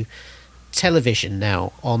brought to television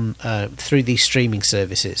now on through these streaming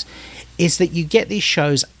services, is that you get these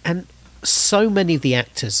shows and so many of the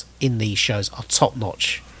actors in these shows are top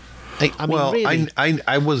notch.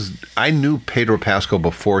 I knew Pedro Pascal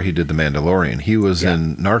before he did The Mandalorian. He was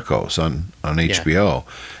in Narcos on HBO,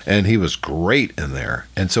 and he was great in there.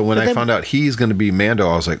 And so when I found out he's going to be Mando,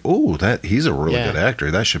 I was like, "Oh, he's a really good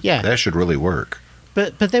actor. That should really work."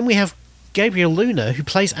 But then we have Gabriel Luna, who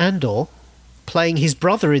plays Andor, playing his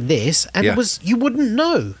brother in this, and you wouldn't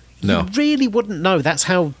know. No. You really wouldn't know. That's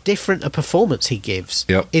how different a performance he gives.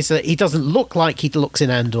 Yep. Is that he doesn't look like he looks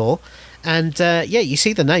in Andor. And, you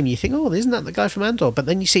see the name, you think, oh, isn't that the guy from Andor? But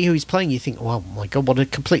then you see who he's playing, you think, oh, my God, what a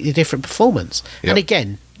completely different performance. Yep. And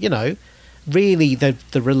again, you know, really the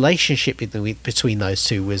relationship between those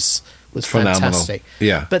two was fantastic.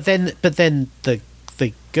 Yeah. But then the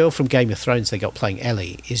girl from Game of Thrones they got playing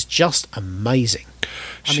Ellie is just amazing.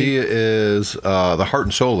 She is the heart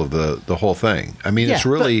and soul of the whole thing. I mean, it's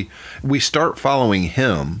really... we start following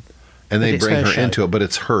him, and they bring her into it, but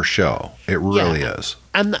it's her show. It really is.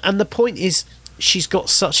 And the point is, she's got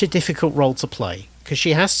such a difficult role to play, because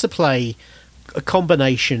she has to play a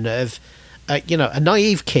combination of, a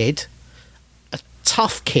naive kid, a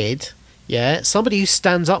tough kid... Yeah, somebody who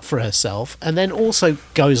stands up for herself and then also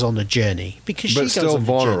goes on a journey, because she goes on a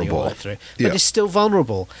journey all the way through, but is still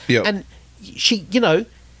vulnerable. Yep. And she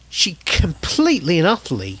completely and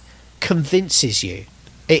utterly convinces you.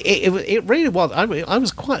 It really was. I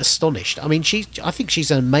was quite astonished. I mean, I think she's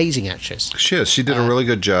an amazing actress. She is. She did a really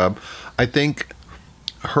good job. I think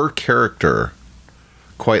her character,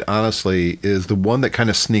 quite honestly, is the one that kind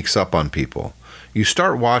of sneaks up on people. You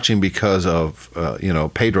start watching because of,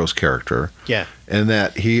 Pedro's character. Yeah. And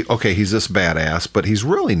that he's this badass, but he's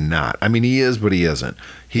really not. I mean, he is, but he isn't.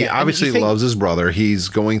 He obviously loves his brother. He's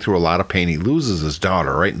going through a lot of pain. He loses his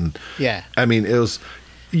daughter, right? And I mean,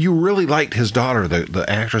 you really liked his daughter. The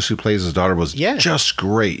actress who plays his daughter was just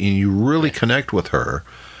great, and you really connect with her.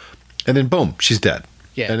 And then, boom, she's dead.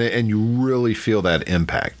 Yeah. And you really feel that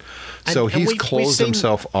impact. So he's closed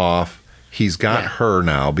himself off. He's got her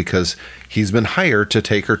now because he's been hired to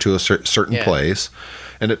take her to a certain place.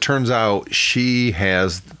 And it turns out she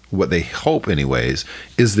has what they hope, anyways,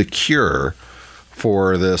 is the cure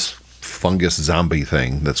for this fungus zombie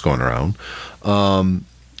thing that's going around.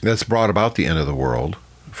 That's brought about the end of the world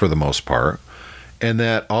for the most part. And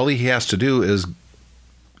that all he has to do is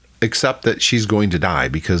accept that she's going to die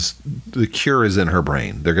because the cure is in her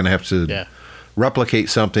brain. They're going to have to replicate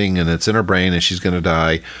something, and it's in her brain, and she's going to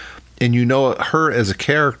die. And her as a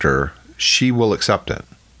character, she will accept it.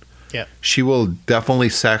 Yeah. She will definitely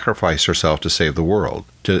sacrifice herself to save the world,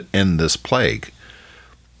 to end this plague.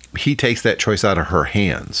 He takes that choice out of her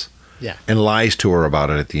hands. Yeah. and lies to her about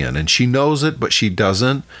it at the end. And she knows it, but she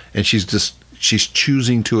doesn't. And she's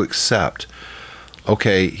choosing to accept,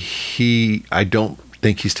 okay, I don't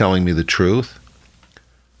think he's telling me the truth,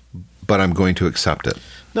 but I'm going to accept it.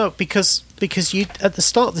 No, because you at the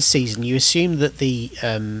start of the season you assume that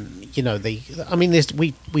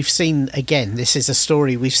we've seen, again, this is a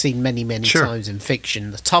story we've seen many Sure. times in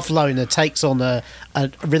fiction. The tough loner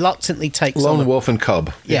reluctantly takes Lone on wolf and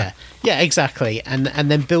cub. Yeah, exactly, and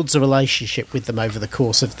then builds a relationship with them over the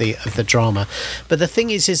course of the drama. But the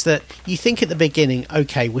thing is that you think at the beginning,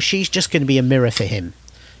 okay, well, she's just going to be a mirror for him.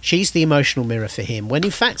 She's the emotional mirror for him. When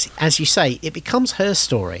in fact, as you say, it becomes her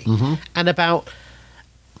story, and about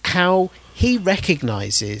how he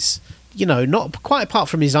recognises, not quite apart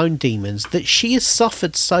from his own demons, that she has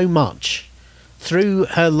suffered so much through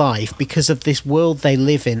her life because of this world they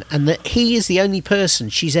live in, and that he is the only person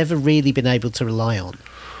she's ever really been able to rely on,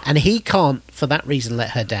 and he can't, for that reason, let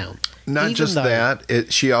her down. Not just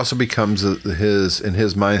that, she also becomes in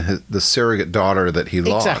his mind the surrogate daughter that he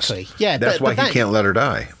lost. Exactly. Yeah, that's why he can't let her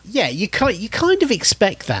die. Yeah, you kind of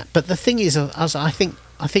expect that, but the thing is, as I think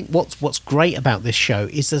what's great about this show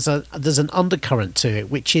is there's an undercurrent to it,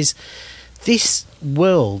 which is this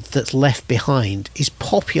world that's left behind is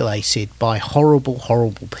populated by horrible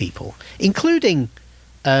people, including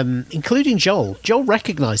Joel. Joel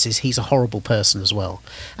recognises he's a horrible person as well,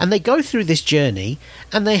 and they go through this journey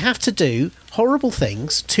and they have to do horrible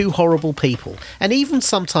things to horrible people. And even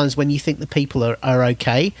sometimes when you think the people are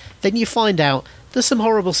okay, then you find out there's some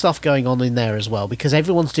horrible stuff going on in there as well, because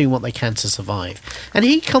everyone's doing what they can to survive. And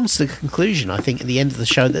he comes to the conclusion, I think, at the end of the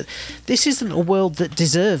show, that this isn't a world that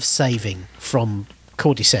deserves saving from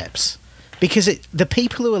cordyceps, because the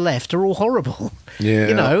people who are left are all horrible.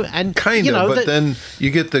 Yeah, and kind of. But then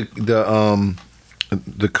you get the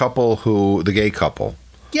couple the gay couple.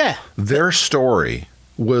 Yeah, their story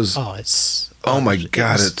was. Oh my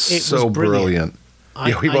God! It's so brilliant.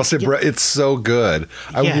 It's so good.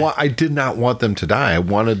 I did not want them to die. I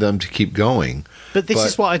wanted them to keep going. But this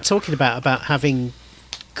is what I'm talking about having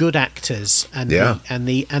good actors and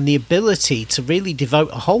the ability to really devote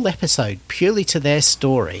a whole episode purely to their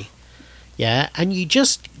story. Yeah, and you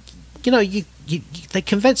just they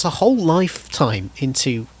condense a whole lifetime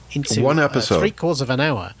into one episode, 3/4 of an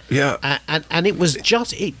hour. Yeah, and it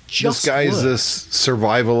just this guy's worked. This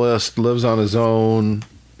survivalist, lives on his own.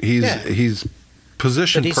 He's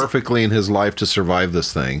positioned perfectly in his life to survive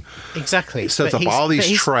this thing. Exactly. He sets up all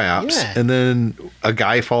these traps, and then a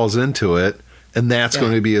guy falls into it, and that's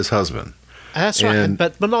going to be his husband. That's right.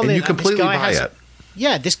 But not only you completely buy it.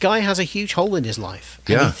 Yeah, this guy has a huge hole in his life.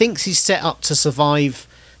 And he thinks he's set up to survive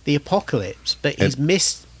the apocalypse, but he's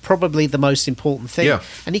missed probably the most important thing. Yeah.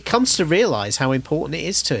 And he comes to realise how important it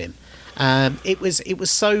is to him. It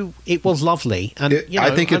was lovely. And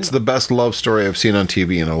I think it's the best love story I've seen on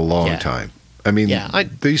TV in a long time. I mean,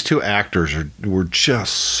 these two actors were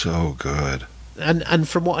just so good. And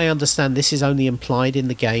from what I understand, this is only implied in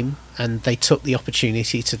the game, and they took the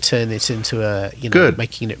opportunity to turn it into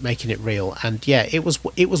making it real. And it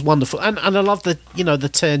was wonderful. And I love the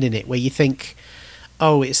turn in it where you think,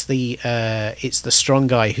 oh, it's the strong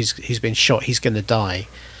guy who's been shot, he's going to die.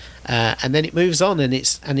 And then it moves on, and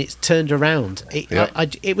it's turned around.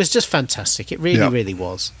 It was just fantastic. It really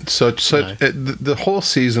was. So the whole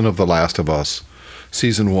season of The Last of Us,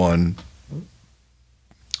 season 1,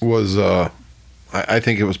 was I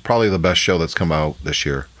think it was probably the best show that's come out this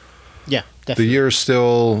year. Yeah, definitely. The year's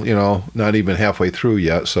still not even halfway through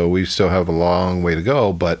yet, so we still have a long way to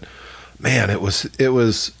go. But man, it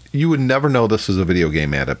was. You would never know this is a video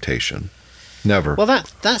game adaptation. Never. Well,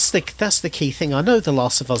 that's the key thing. I know The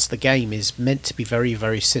Last of Us, the game, is meant to be very,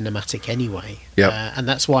 very cinematic anyway. Yeah. And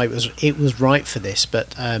that's why it was right for this.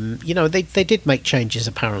 But they did make changes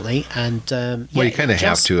apparently, and you kind of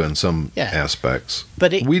have to in some aspects.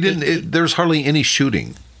 But there's hardly any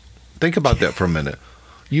shooting. Think about that for a minute.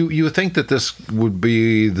 You would think that this would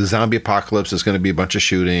be the zombie apocalypse. It's going to be a bunch of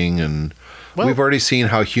shooting, and we've already seen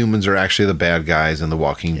how humans are actually the bad guys in The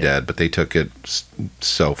Walking Dead, but they took it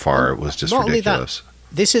so far it was just ridiculous.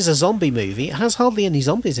 This is a zombie movie. It has hardly any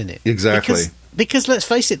zombies in it. Exactly. Because let's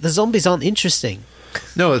face it, the zombies aren't interesting.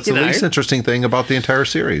 No, it's the least interesting thing about the entire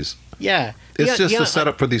series. Yeah. It's just the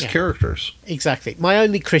setup for these characters. Exactly. My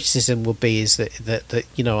only criticism would be is that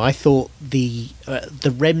I thought the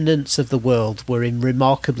remnants of the world were in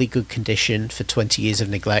remarkably good condition for 20 years of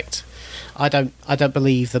neglect. I don't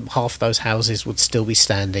believe that half those houses would still be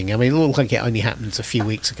standing. I mean, it looked like it only happened a few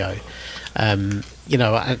weeks ago. And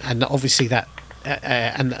obviously that,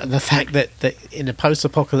 and the fact that in a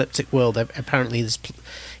post-apocalyptic world, apparently there's,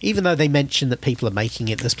 even though they mention that people are making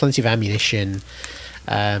it, there's plenty of ammunition.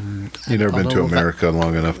 You've never been to America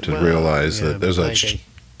long enough to realize that there's a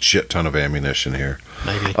shit ton of ammunition here.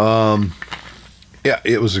 Maybe. Yeah,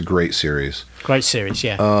 it was a great series. Great series,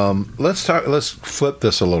 yeah. Let's flip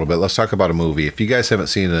this a little bit. Let's talk about a movie. If you guys haven't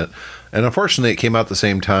seen it, and unfortunately it came out the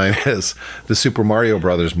same time as the Super Mario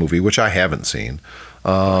Brothers movie, which I haven't seen,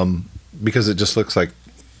 because it just looks like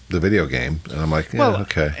the video game, and I'm like,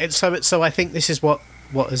 okay. So I think this is what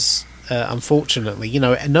is unfortunately,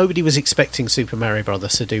 nobody was expecting Super Mario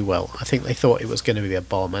Brothers to do well. I think they thought it was going to be a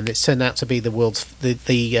bomb, and it's turned out to be the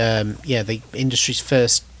industry's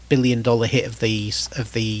first $1 billion hit of the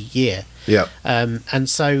year. Yeah. And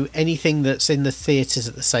so anything that's in the theatres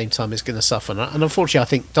at the same time is going to suffer. And unfortunately, I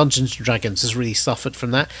think Dungeons and Dragons has really suffered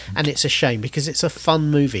from that, and it's a shame because it's a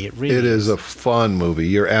fun movie. It is a fun movie.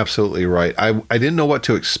 You're absolutely right. I didn't know what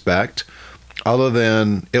to expect, other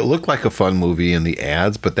than it looked like a fun movie in the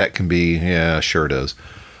ads, but that can be, sure it is.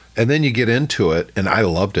 And then you get into it, and I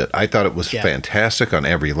loved it. I thought it was fantastic on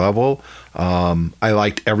every level. I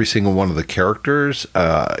liked every single one of the characters.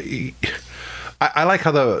 I like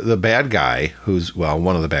how the bad guy, who's,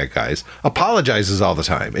 one of the bad guys, apologizes all the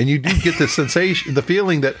time. And you do get the sensation, the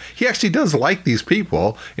feeling that he actually does like these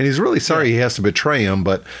people, and he's really sorry he has to betray them,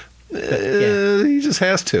 but he just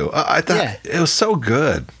has to. I thought it was so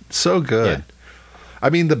good. So good. Yeah. I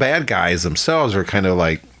mean, the bad guys themselves are kind of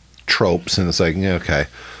like tropes, and it's like, okay.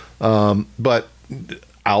 But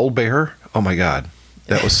Owlbear, oh my God,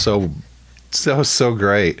 that was so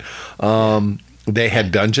great. They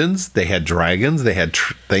had dungeons, they had dragons, they had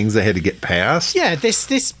things they had to get past. Yeah,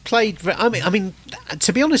 this played. I mean,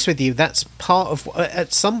 to be honest with you, that's part of.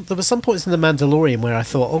 There were some points in the Mandalorian where I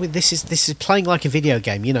thought, this is playing like a video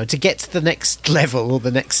game. To get to the next level or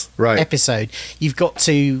the next episode, you've got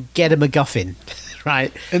to get a MacGuffin.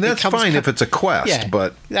 Right, and that's fine if it's a quest,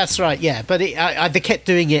 but that's right. Yeah, but they kept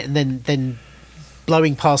doing it and then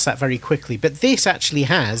blowing past that very quickly. But this actually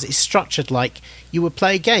is structured like you would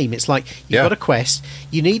play a game. It's like you've got a quest,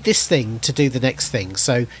 you need this thing to do the next thing,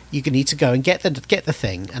 so you need to go and get the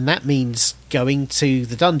thing, and that means going to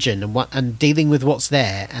the dungeon and dealing with what's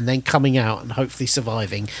there, and then coming out and hopefully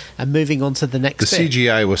surviving and moving on to the next. The bit.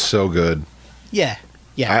 CGI was so good. Yeah.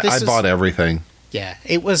 I bought everything. Yeah,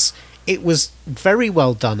 it was very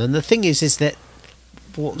well done, and the thing is that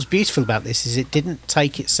what was beautiful about this is it didn't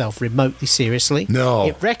take itself remotely seriously. No.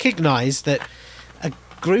 It recognised that a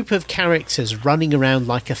group of characters running around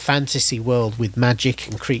like a fantasy world with magic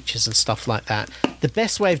and creatures and stuff like that, the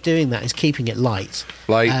best way of doing that is keeping it light.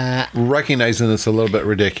 Recognizing it's a little bit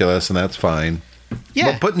ridiculous, and that's fine.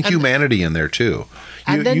 Yeah. But putting humanity in there, too.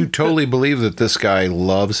 You totally believe that this guy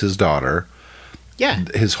loves his daughter. Yeah.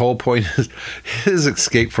 His whole point is his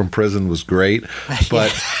escape from prison was great,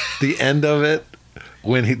 but the end of it,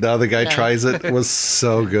 when the other guy tries it, was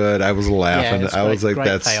so good. I was laughing. I was like,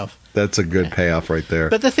 that's a good payoff right there.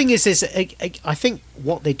 But the thing is I think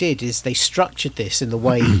what they did is they structured this in the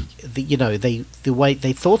way the way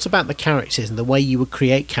they thought about the characters and the way you would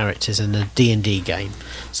create characters in a D&D game.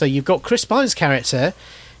 So you've got Chris Pine's character,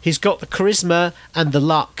 he's got the charisma and the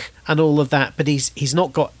luck and all of that, but he's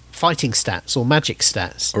not got fighting stats or magic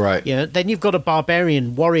stats. Right. Yeah. Then you've got a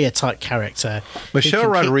barbarian warrior type character. Michelle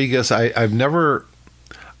Rodriguez, I never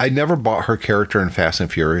bought her character in Fast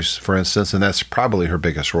and Furious, for instance, and that's probably her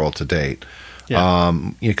biggest role to date. Yeah.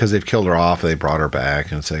 Because they've killed her off, and they brought her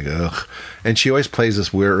back, and it's like, ugh. And she always plays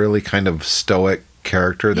this weird, really kind of stoic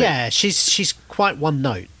character. She's quite one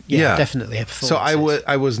note. Yeah, definitely. So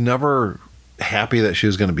I was never happy that she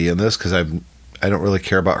was going to be in this, because I don't really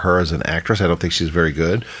care about her as an actress. I don't think she's very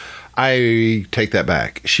good. I take that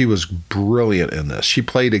back. She was brilliant in this. She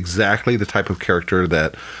played exactly the type of character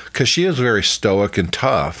because she is very stoic and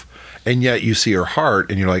tough, and yet you see her heart,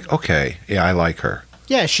 and you're like, okay, yeah, I like her.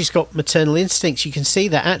 Yeah, she's got maternal instincts. You can see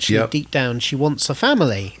that actually deep down she wants a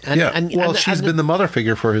family. She's been the mother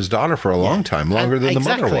figure for his daughter for a long time, longer than the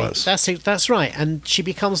mother was. That's right, and she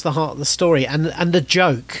becomes the heart of the story. And the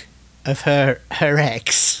joke of her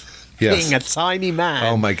ex... Yes. Being a tiny man.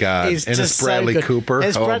 Oh my God! And it's Bradley Cooper.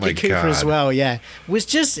 It's Bradley Cooper as well. Yeah, it was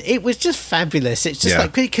just fabulous. It's just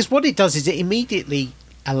like, because what it does is it immediately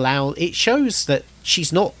it shows that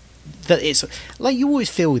she's not, that it's like you always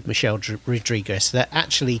feel with Michelle Rodriguez, that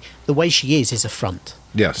actually the way she is a front.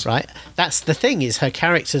 Yes. Right. That's the thing, is her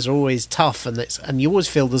characters are always tough, and you always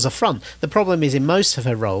feel there's a front. The problem is in most of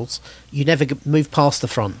her roles, you never move past the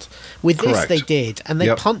front. With this, they did, and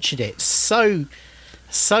they punctured it so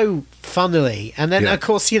funnily, and then of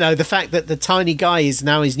course the fact that the tiny guy is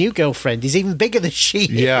now his new girlfriend is even bigger than she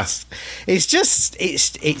is. It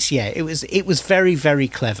was very, very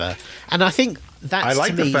clever, and I think that's, I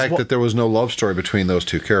like the fact that there was no love story between those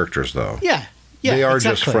two characters, though. Yeah, they are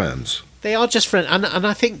exactly. just friends. They are just friends, and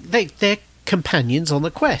I think they're companions on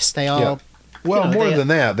the quest. They are. Yeah. Well, more than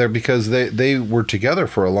that, they're because they were together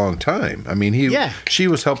for a long time. I mean, she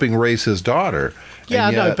was helping raise his daughter. Yeah,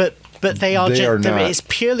 I know, but they are. Not. It's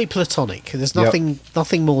purely platonic. There's nothing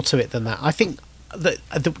more to it than that. I think that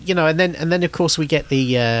and then of course we get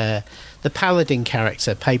the paladin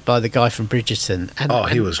character played by the guy from Bridgerton.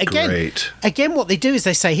 He was great. Again, what they do is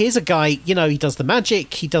they say, here's a guy, he does the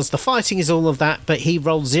magic, he does the fighting, is all of that, but he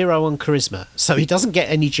rolls 0 on charisma, so he doesn't get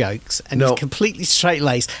any jokes, and he's completely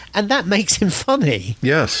straight-laced, and that makes him funny.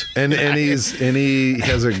 Yes, and he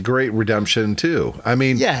has a great redemption too. I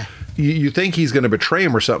mean, you think he's going to betray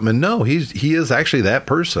him or something, and no, he is actually that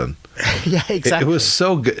person. Yeah, exactly. It was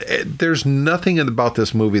so good. There's nothing about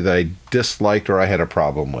this movie that I disliked or I had a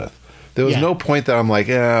problem with. There was no point that I'm like,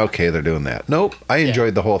 okay, they're doing that. Nope, I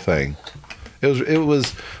enjoyed the whole thing. It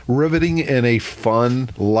was riveting and a fun,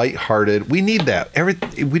 lighthearted. We need that.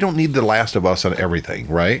 We don't need The Last of Us on everything,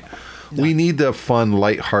 right? No. We need the fun,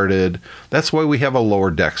 lighthearted. That's why we have a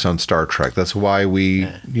Lower Decks on Star Trek. That's why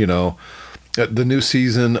the new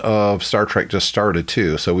season of Star Trek just started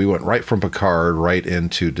too. So we went right from Picard right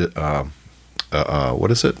into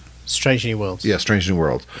what is it? Strange New Worlds. Yeah, Strange New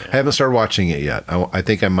Worlds. Yeah. I haven't started watching it yet. I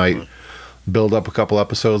think I might build up a couple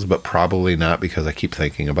episodes, but probably not because I keep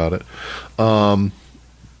thinking about it.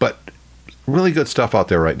 But really good stuff out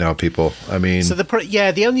there right now, people. I mean, so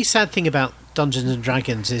the only sad thing about Dungeons and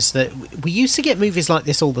Dragons is that we used to get movies like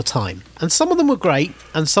this all the time, and some of them were great,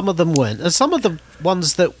 and some of them weren't, and some of the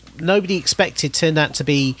ones that nobody expected turned out to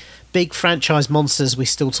be big franchise monsters we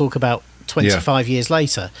still talk about 25 years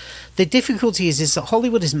later. The difficulty is that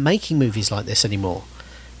Hollywood isn't making movies like this anymore.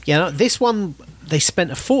 This one, they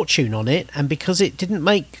spent a fortune on it, and because it didn't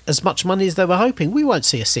make as much money as they were hoping, we won't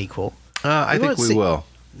see a sequel. I think we will.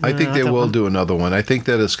 I think they will do another one. I think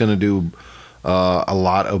that it's going to do a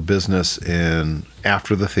lot of business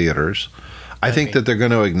after the theaters. I think that they're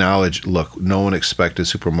going to acknowledge, look, no one expected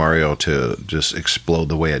Super Mario to just explode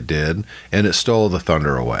the way it did, and it stole the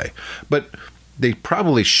thunder away. But they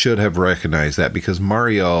probably should have recognized that, because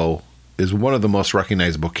Mario is one of the most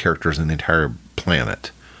recognizable characters in the entire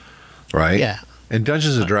planet, right? Yeah. And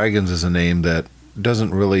Dungeons & Dragons is a name that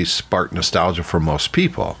doesn't really spark nostalgia for most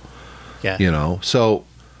people. Yeah. So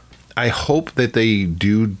I hope that they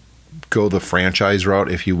do go the franchise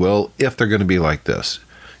route, if you will, if they're going to be like this.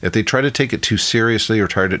 If they try to take it too seriously or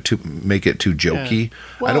try to make it too jokey,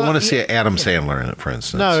 I don't want to see Adam Sandler in it, for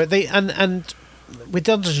instance. No, and with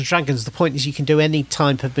Dungeons and Dragons, the point is you can do any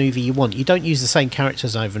type of movie you want. You don't use the same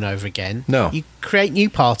characters over and over again. No. You create new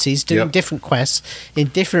parties doing different quests in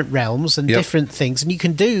different realms and different things, and you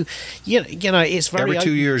can do, it's very... Every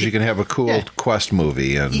 2 years you can have a cool quest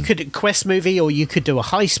movie. And you could do a quest movie, or you could do a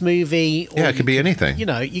heist movie. Or it could be anything.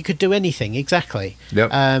 You could do anything, exactly.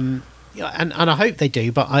 Yep. And I hope they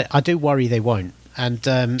do, but I do worry they won't. And,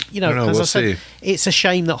 as I said, it's a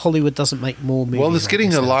shame that Hollywood doesn't make more movies. Well, it's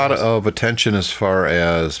getting a lot of attention as far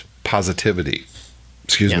as positivity.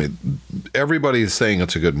 Excuse me. Everybody's saying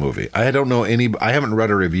it's a good movie. I don't know I haven't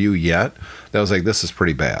read a review yet that was like, this is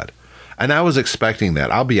pretty bad. And I was expecting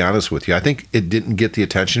that. I'll be honest with you. I think it didn't get the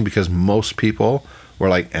attention because most people were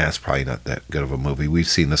like, it's probably not that good of a movie. We've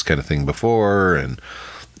seen this kind of thing before, and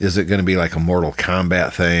is it going to be like a Mortal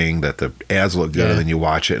Kombat thing that the ads look good and then you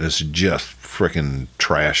watch it and it's just freaking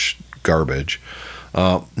trash garbage?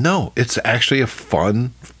 No, it's actually a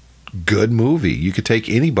fun, good movie. You could take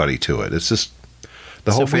anybody to it. It's just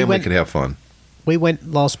the whole family could have fun. We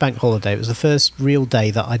went last bank holiday. It was the first real day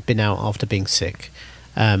that I'd been out after being sick.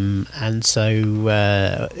 And so,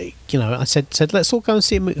 I said, let's all go and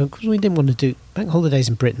see a movie. Because we didn't want to do... Bank holidays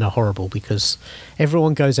in Britain are horrible because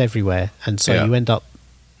everyone goes everywhere. And so you end up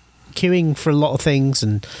queuing for a lot of things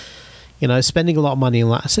and spending a lot of money on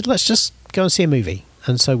that. I said, let's just go and see a movie.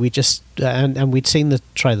 And so we just and we'd seen the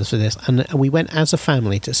trailers for this, and we went as a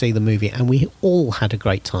family to see the movie, and we all had a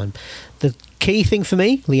great time. The key thing for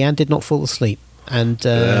me, Leanne did not fall asleep, and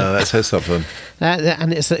that says something.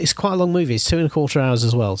 And it's quite a long movie. It's 2.25 hours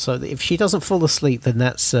as well. So if she doesn't fall asleep, then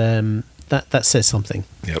that's that says something.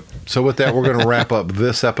 Yep. So with that, we're going to wrap up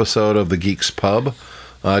this episode of the Geeks Pub.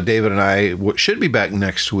 David and I should be back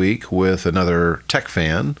next week with another Tech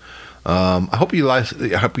Fan. I hope you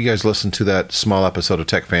guys listened to that small episode of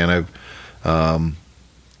Tech Fan.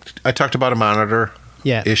 I talked about a monitor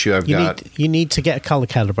issue I've got. You need to get a color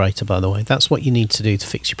calibrator, by the way. That's what you need to do to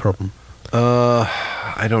fix your problem.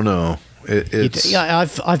 I don't know.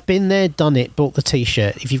 I've been there, done it, bought the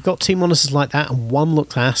T-shirt. If you've got two monitors like that and one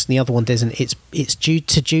looks ass and the other one doesn't, it's due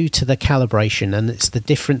to the calibration, and it's the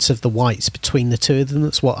difference of the whites between the two of them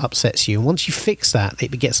that's what upsets you. And once you fix that,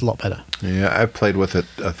 it gets a lot better. Yeah, I've played with it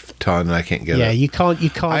a ton and I can't get it. Yeah, you can't.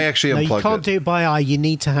 I actually unplugged you can't it. do it by eye. You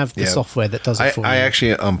need to have the software that does it for you. I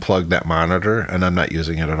actually unplugged that monitor, and I'm not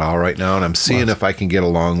using it at all right now. And I'm seeing if I can get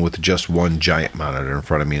along with just one giant monitor in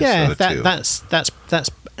front of me instead of two.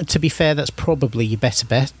 That's to be fair, that's probably your better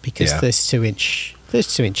bet, because 32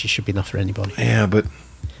 inches should be enough for anybody. Yeah, but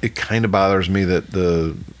it kind of bothers me that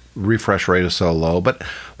the refresh rate is so low. But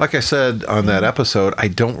like I said on that episode, I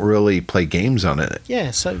don't really play games on it.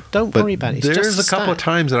 Yeah, so don't worry about it. It's there's just a couple of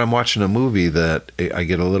times that I'm watching a movie that I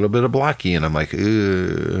get a little bit of blocky, and I'm like,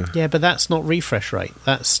 ugh. Yeah, but that's not refresh rate.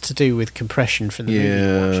 That's to do with compression from the movie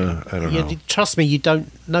you're watching. I don't know. Trust me,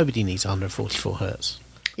 nobody needs 144 hertz.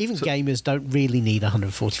 Even gamers don't really need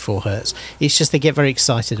 144 hertz. It's just they get very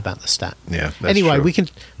excited about the stat. Yeah. That's anyway, true.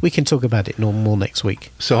 we can talk about it more next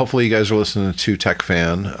week. So hopefully you guys are listening to Tech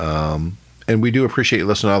Fan, and we do appreciate you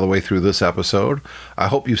listening all the way through this episode. I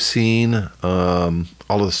hope you've seen all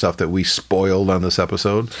of the stuff that we spoiled on this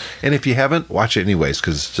episode, and if you haven't, watch it anyways,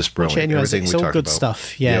 because it's just brilliant. Everything it's we all talked good about.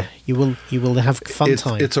 stuff. Yeah, you will have fun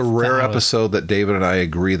time. It's a rare episode that David and I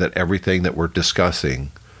agree that everything that we're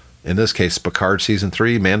discussing, in this case, Picard Season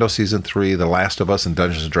 3, Mando Season 3, The Last of Us, and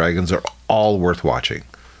Dungeons & Dragons are all worth watching.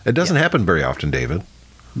 It doesn't happen very often, David.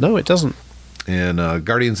 No, it doesn't. And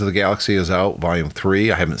Guardians of the Galaxy is out, Volume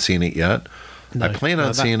 3. I haven't seen it yet. No, I plan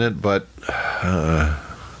on seeing it, but I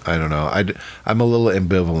don't know. I'm a little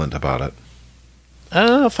ambivalent about it.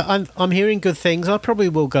 I'm hearing good things. I probably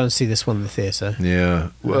will go and see this one in the theatre. Yeah.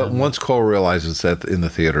 Well, once Cole realizes that in the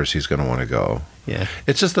theaters, he's going to want to go. Yeah.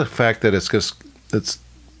 It's just the fact that it's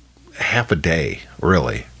half a day,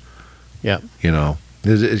 really. Yeah. You know,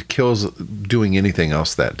 it kills doing anything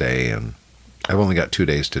else that day, and I've only got 2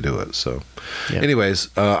 days to do it. So,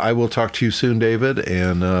 anyways, I will talk to you soon, David.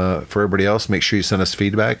 And for everybody else, make sure you send us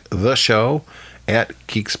feedback. The show at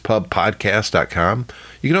GeeksPubPodcast.com.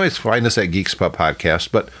 You can always find us at GeeksPub Podcast,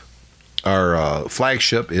 but our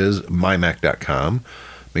flagship is mymac.com.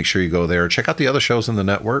 Make sure you go there. Check out the other shows in the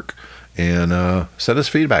network and send us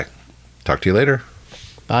feedback. Talk to you later.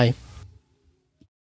 Bye.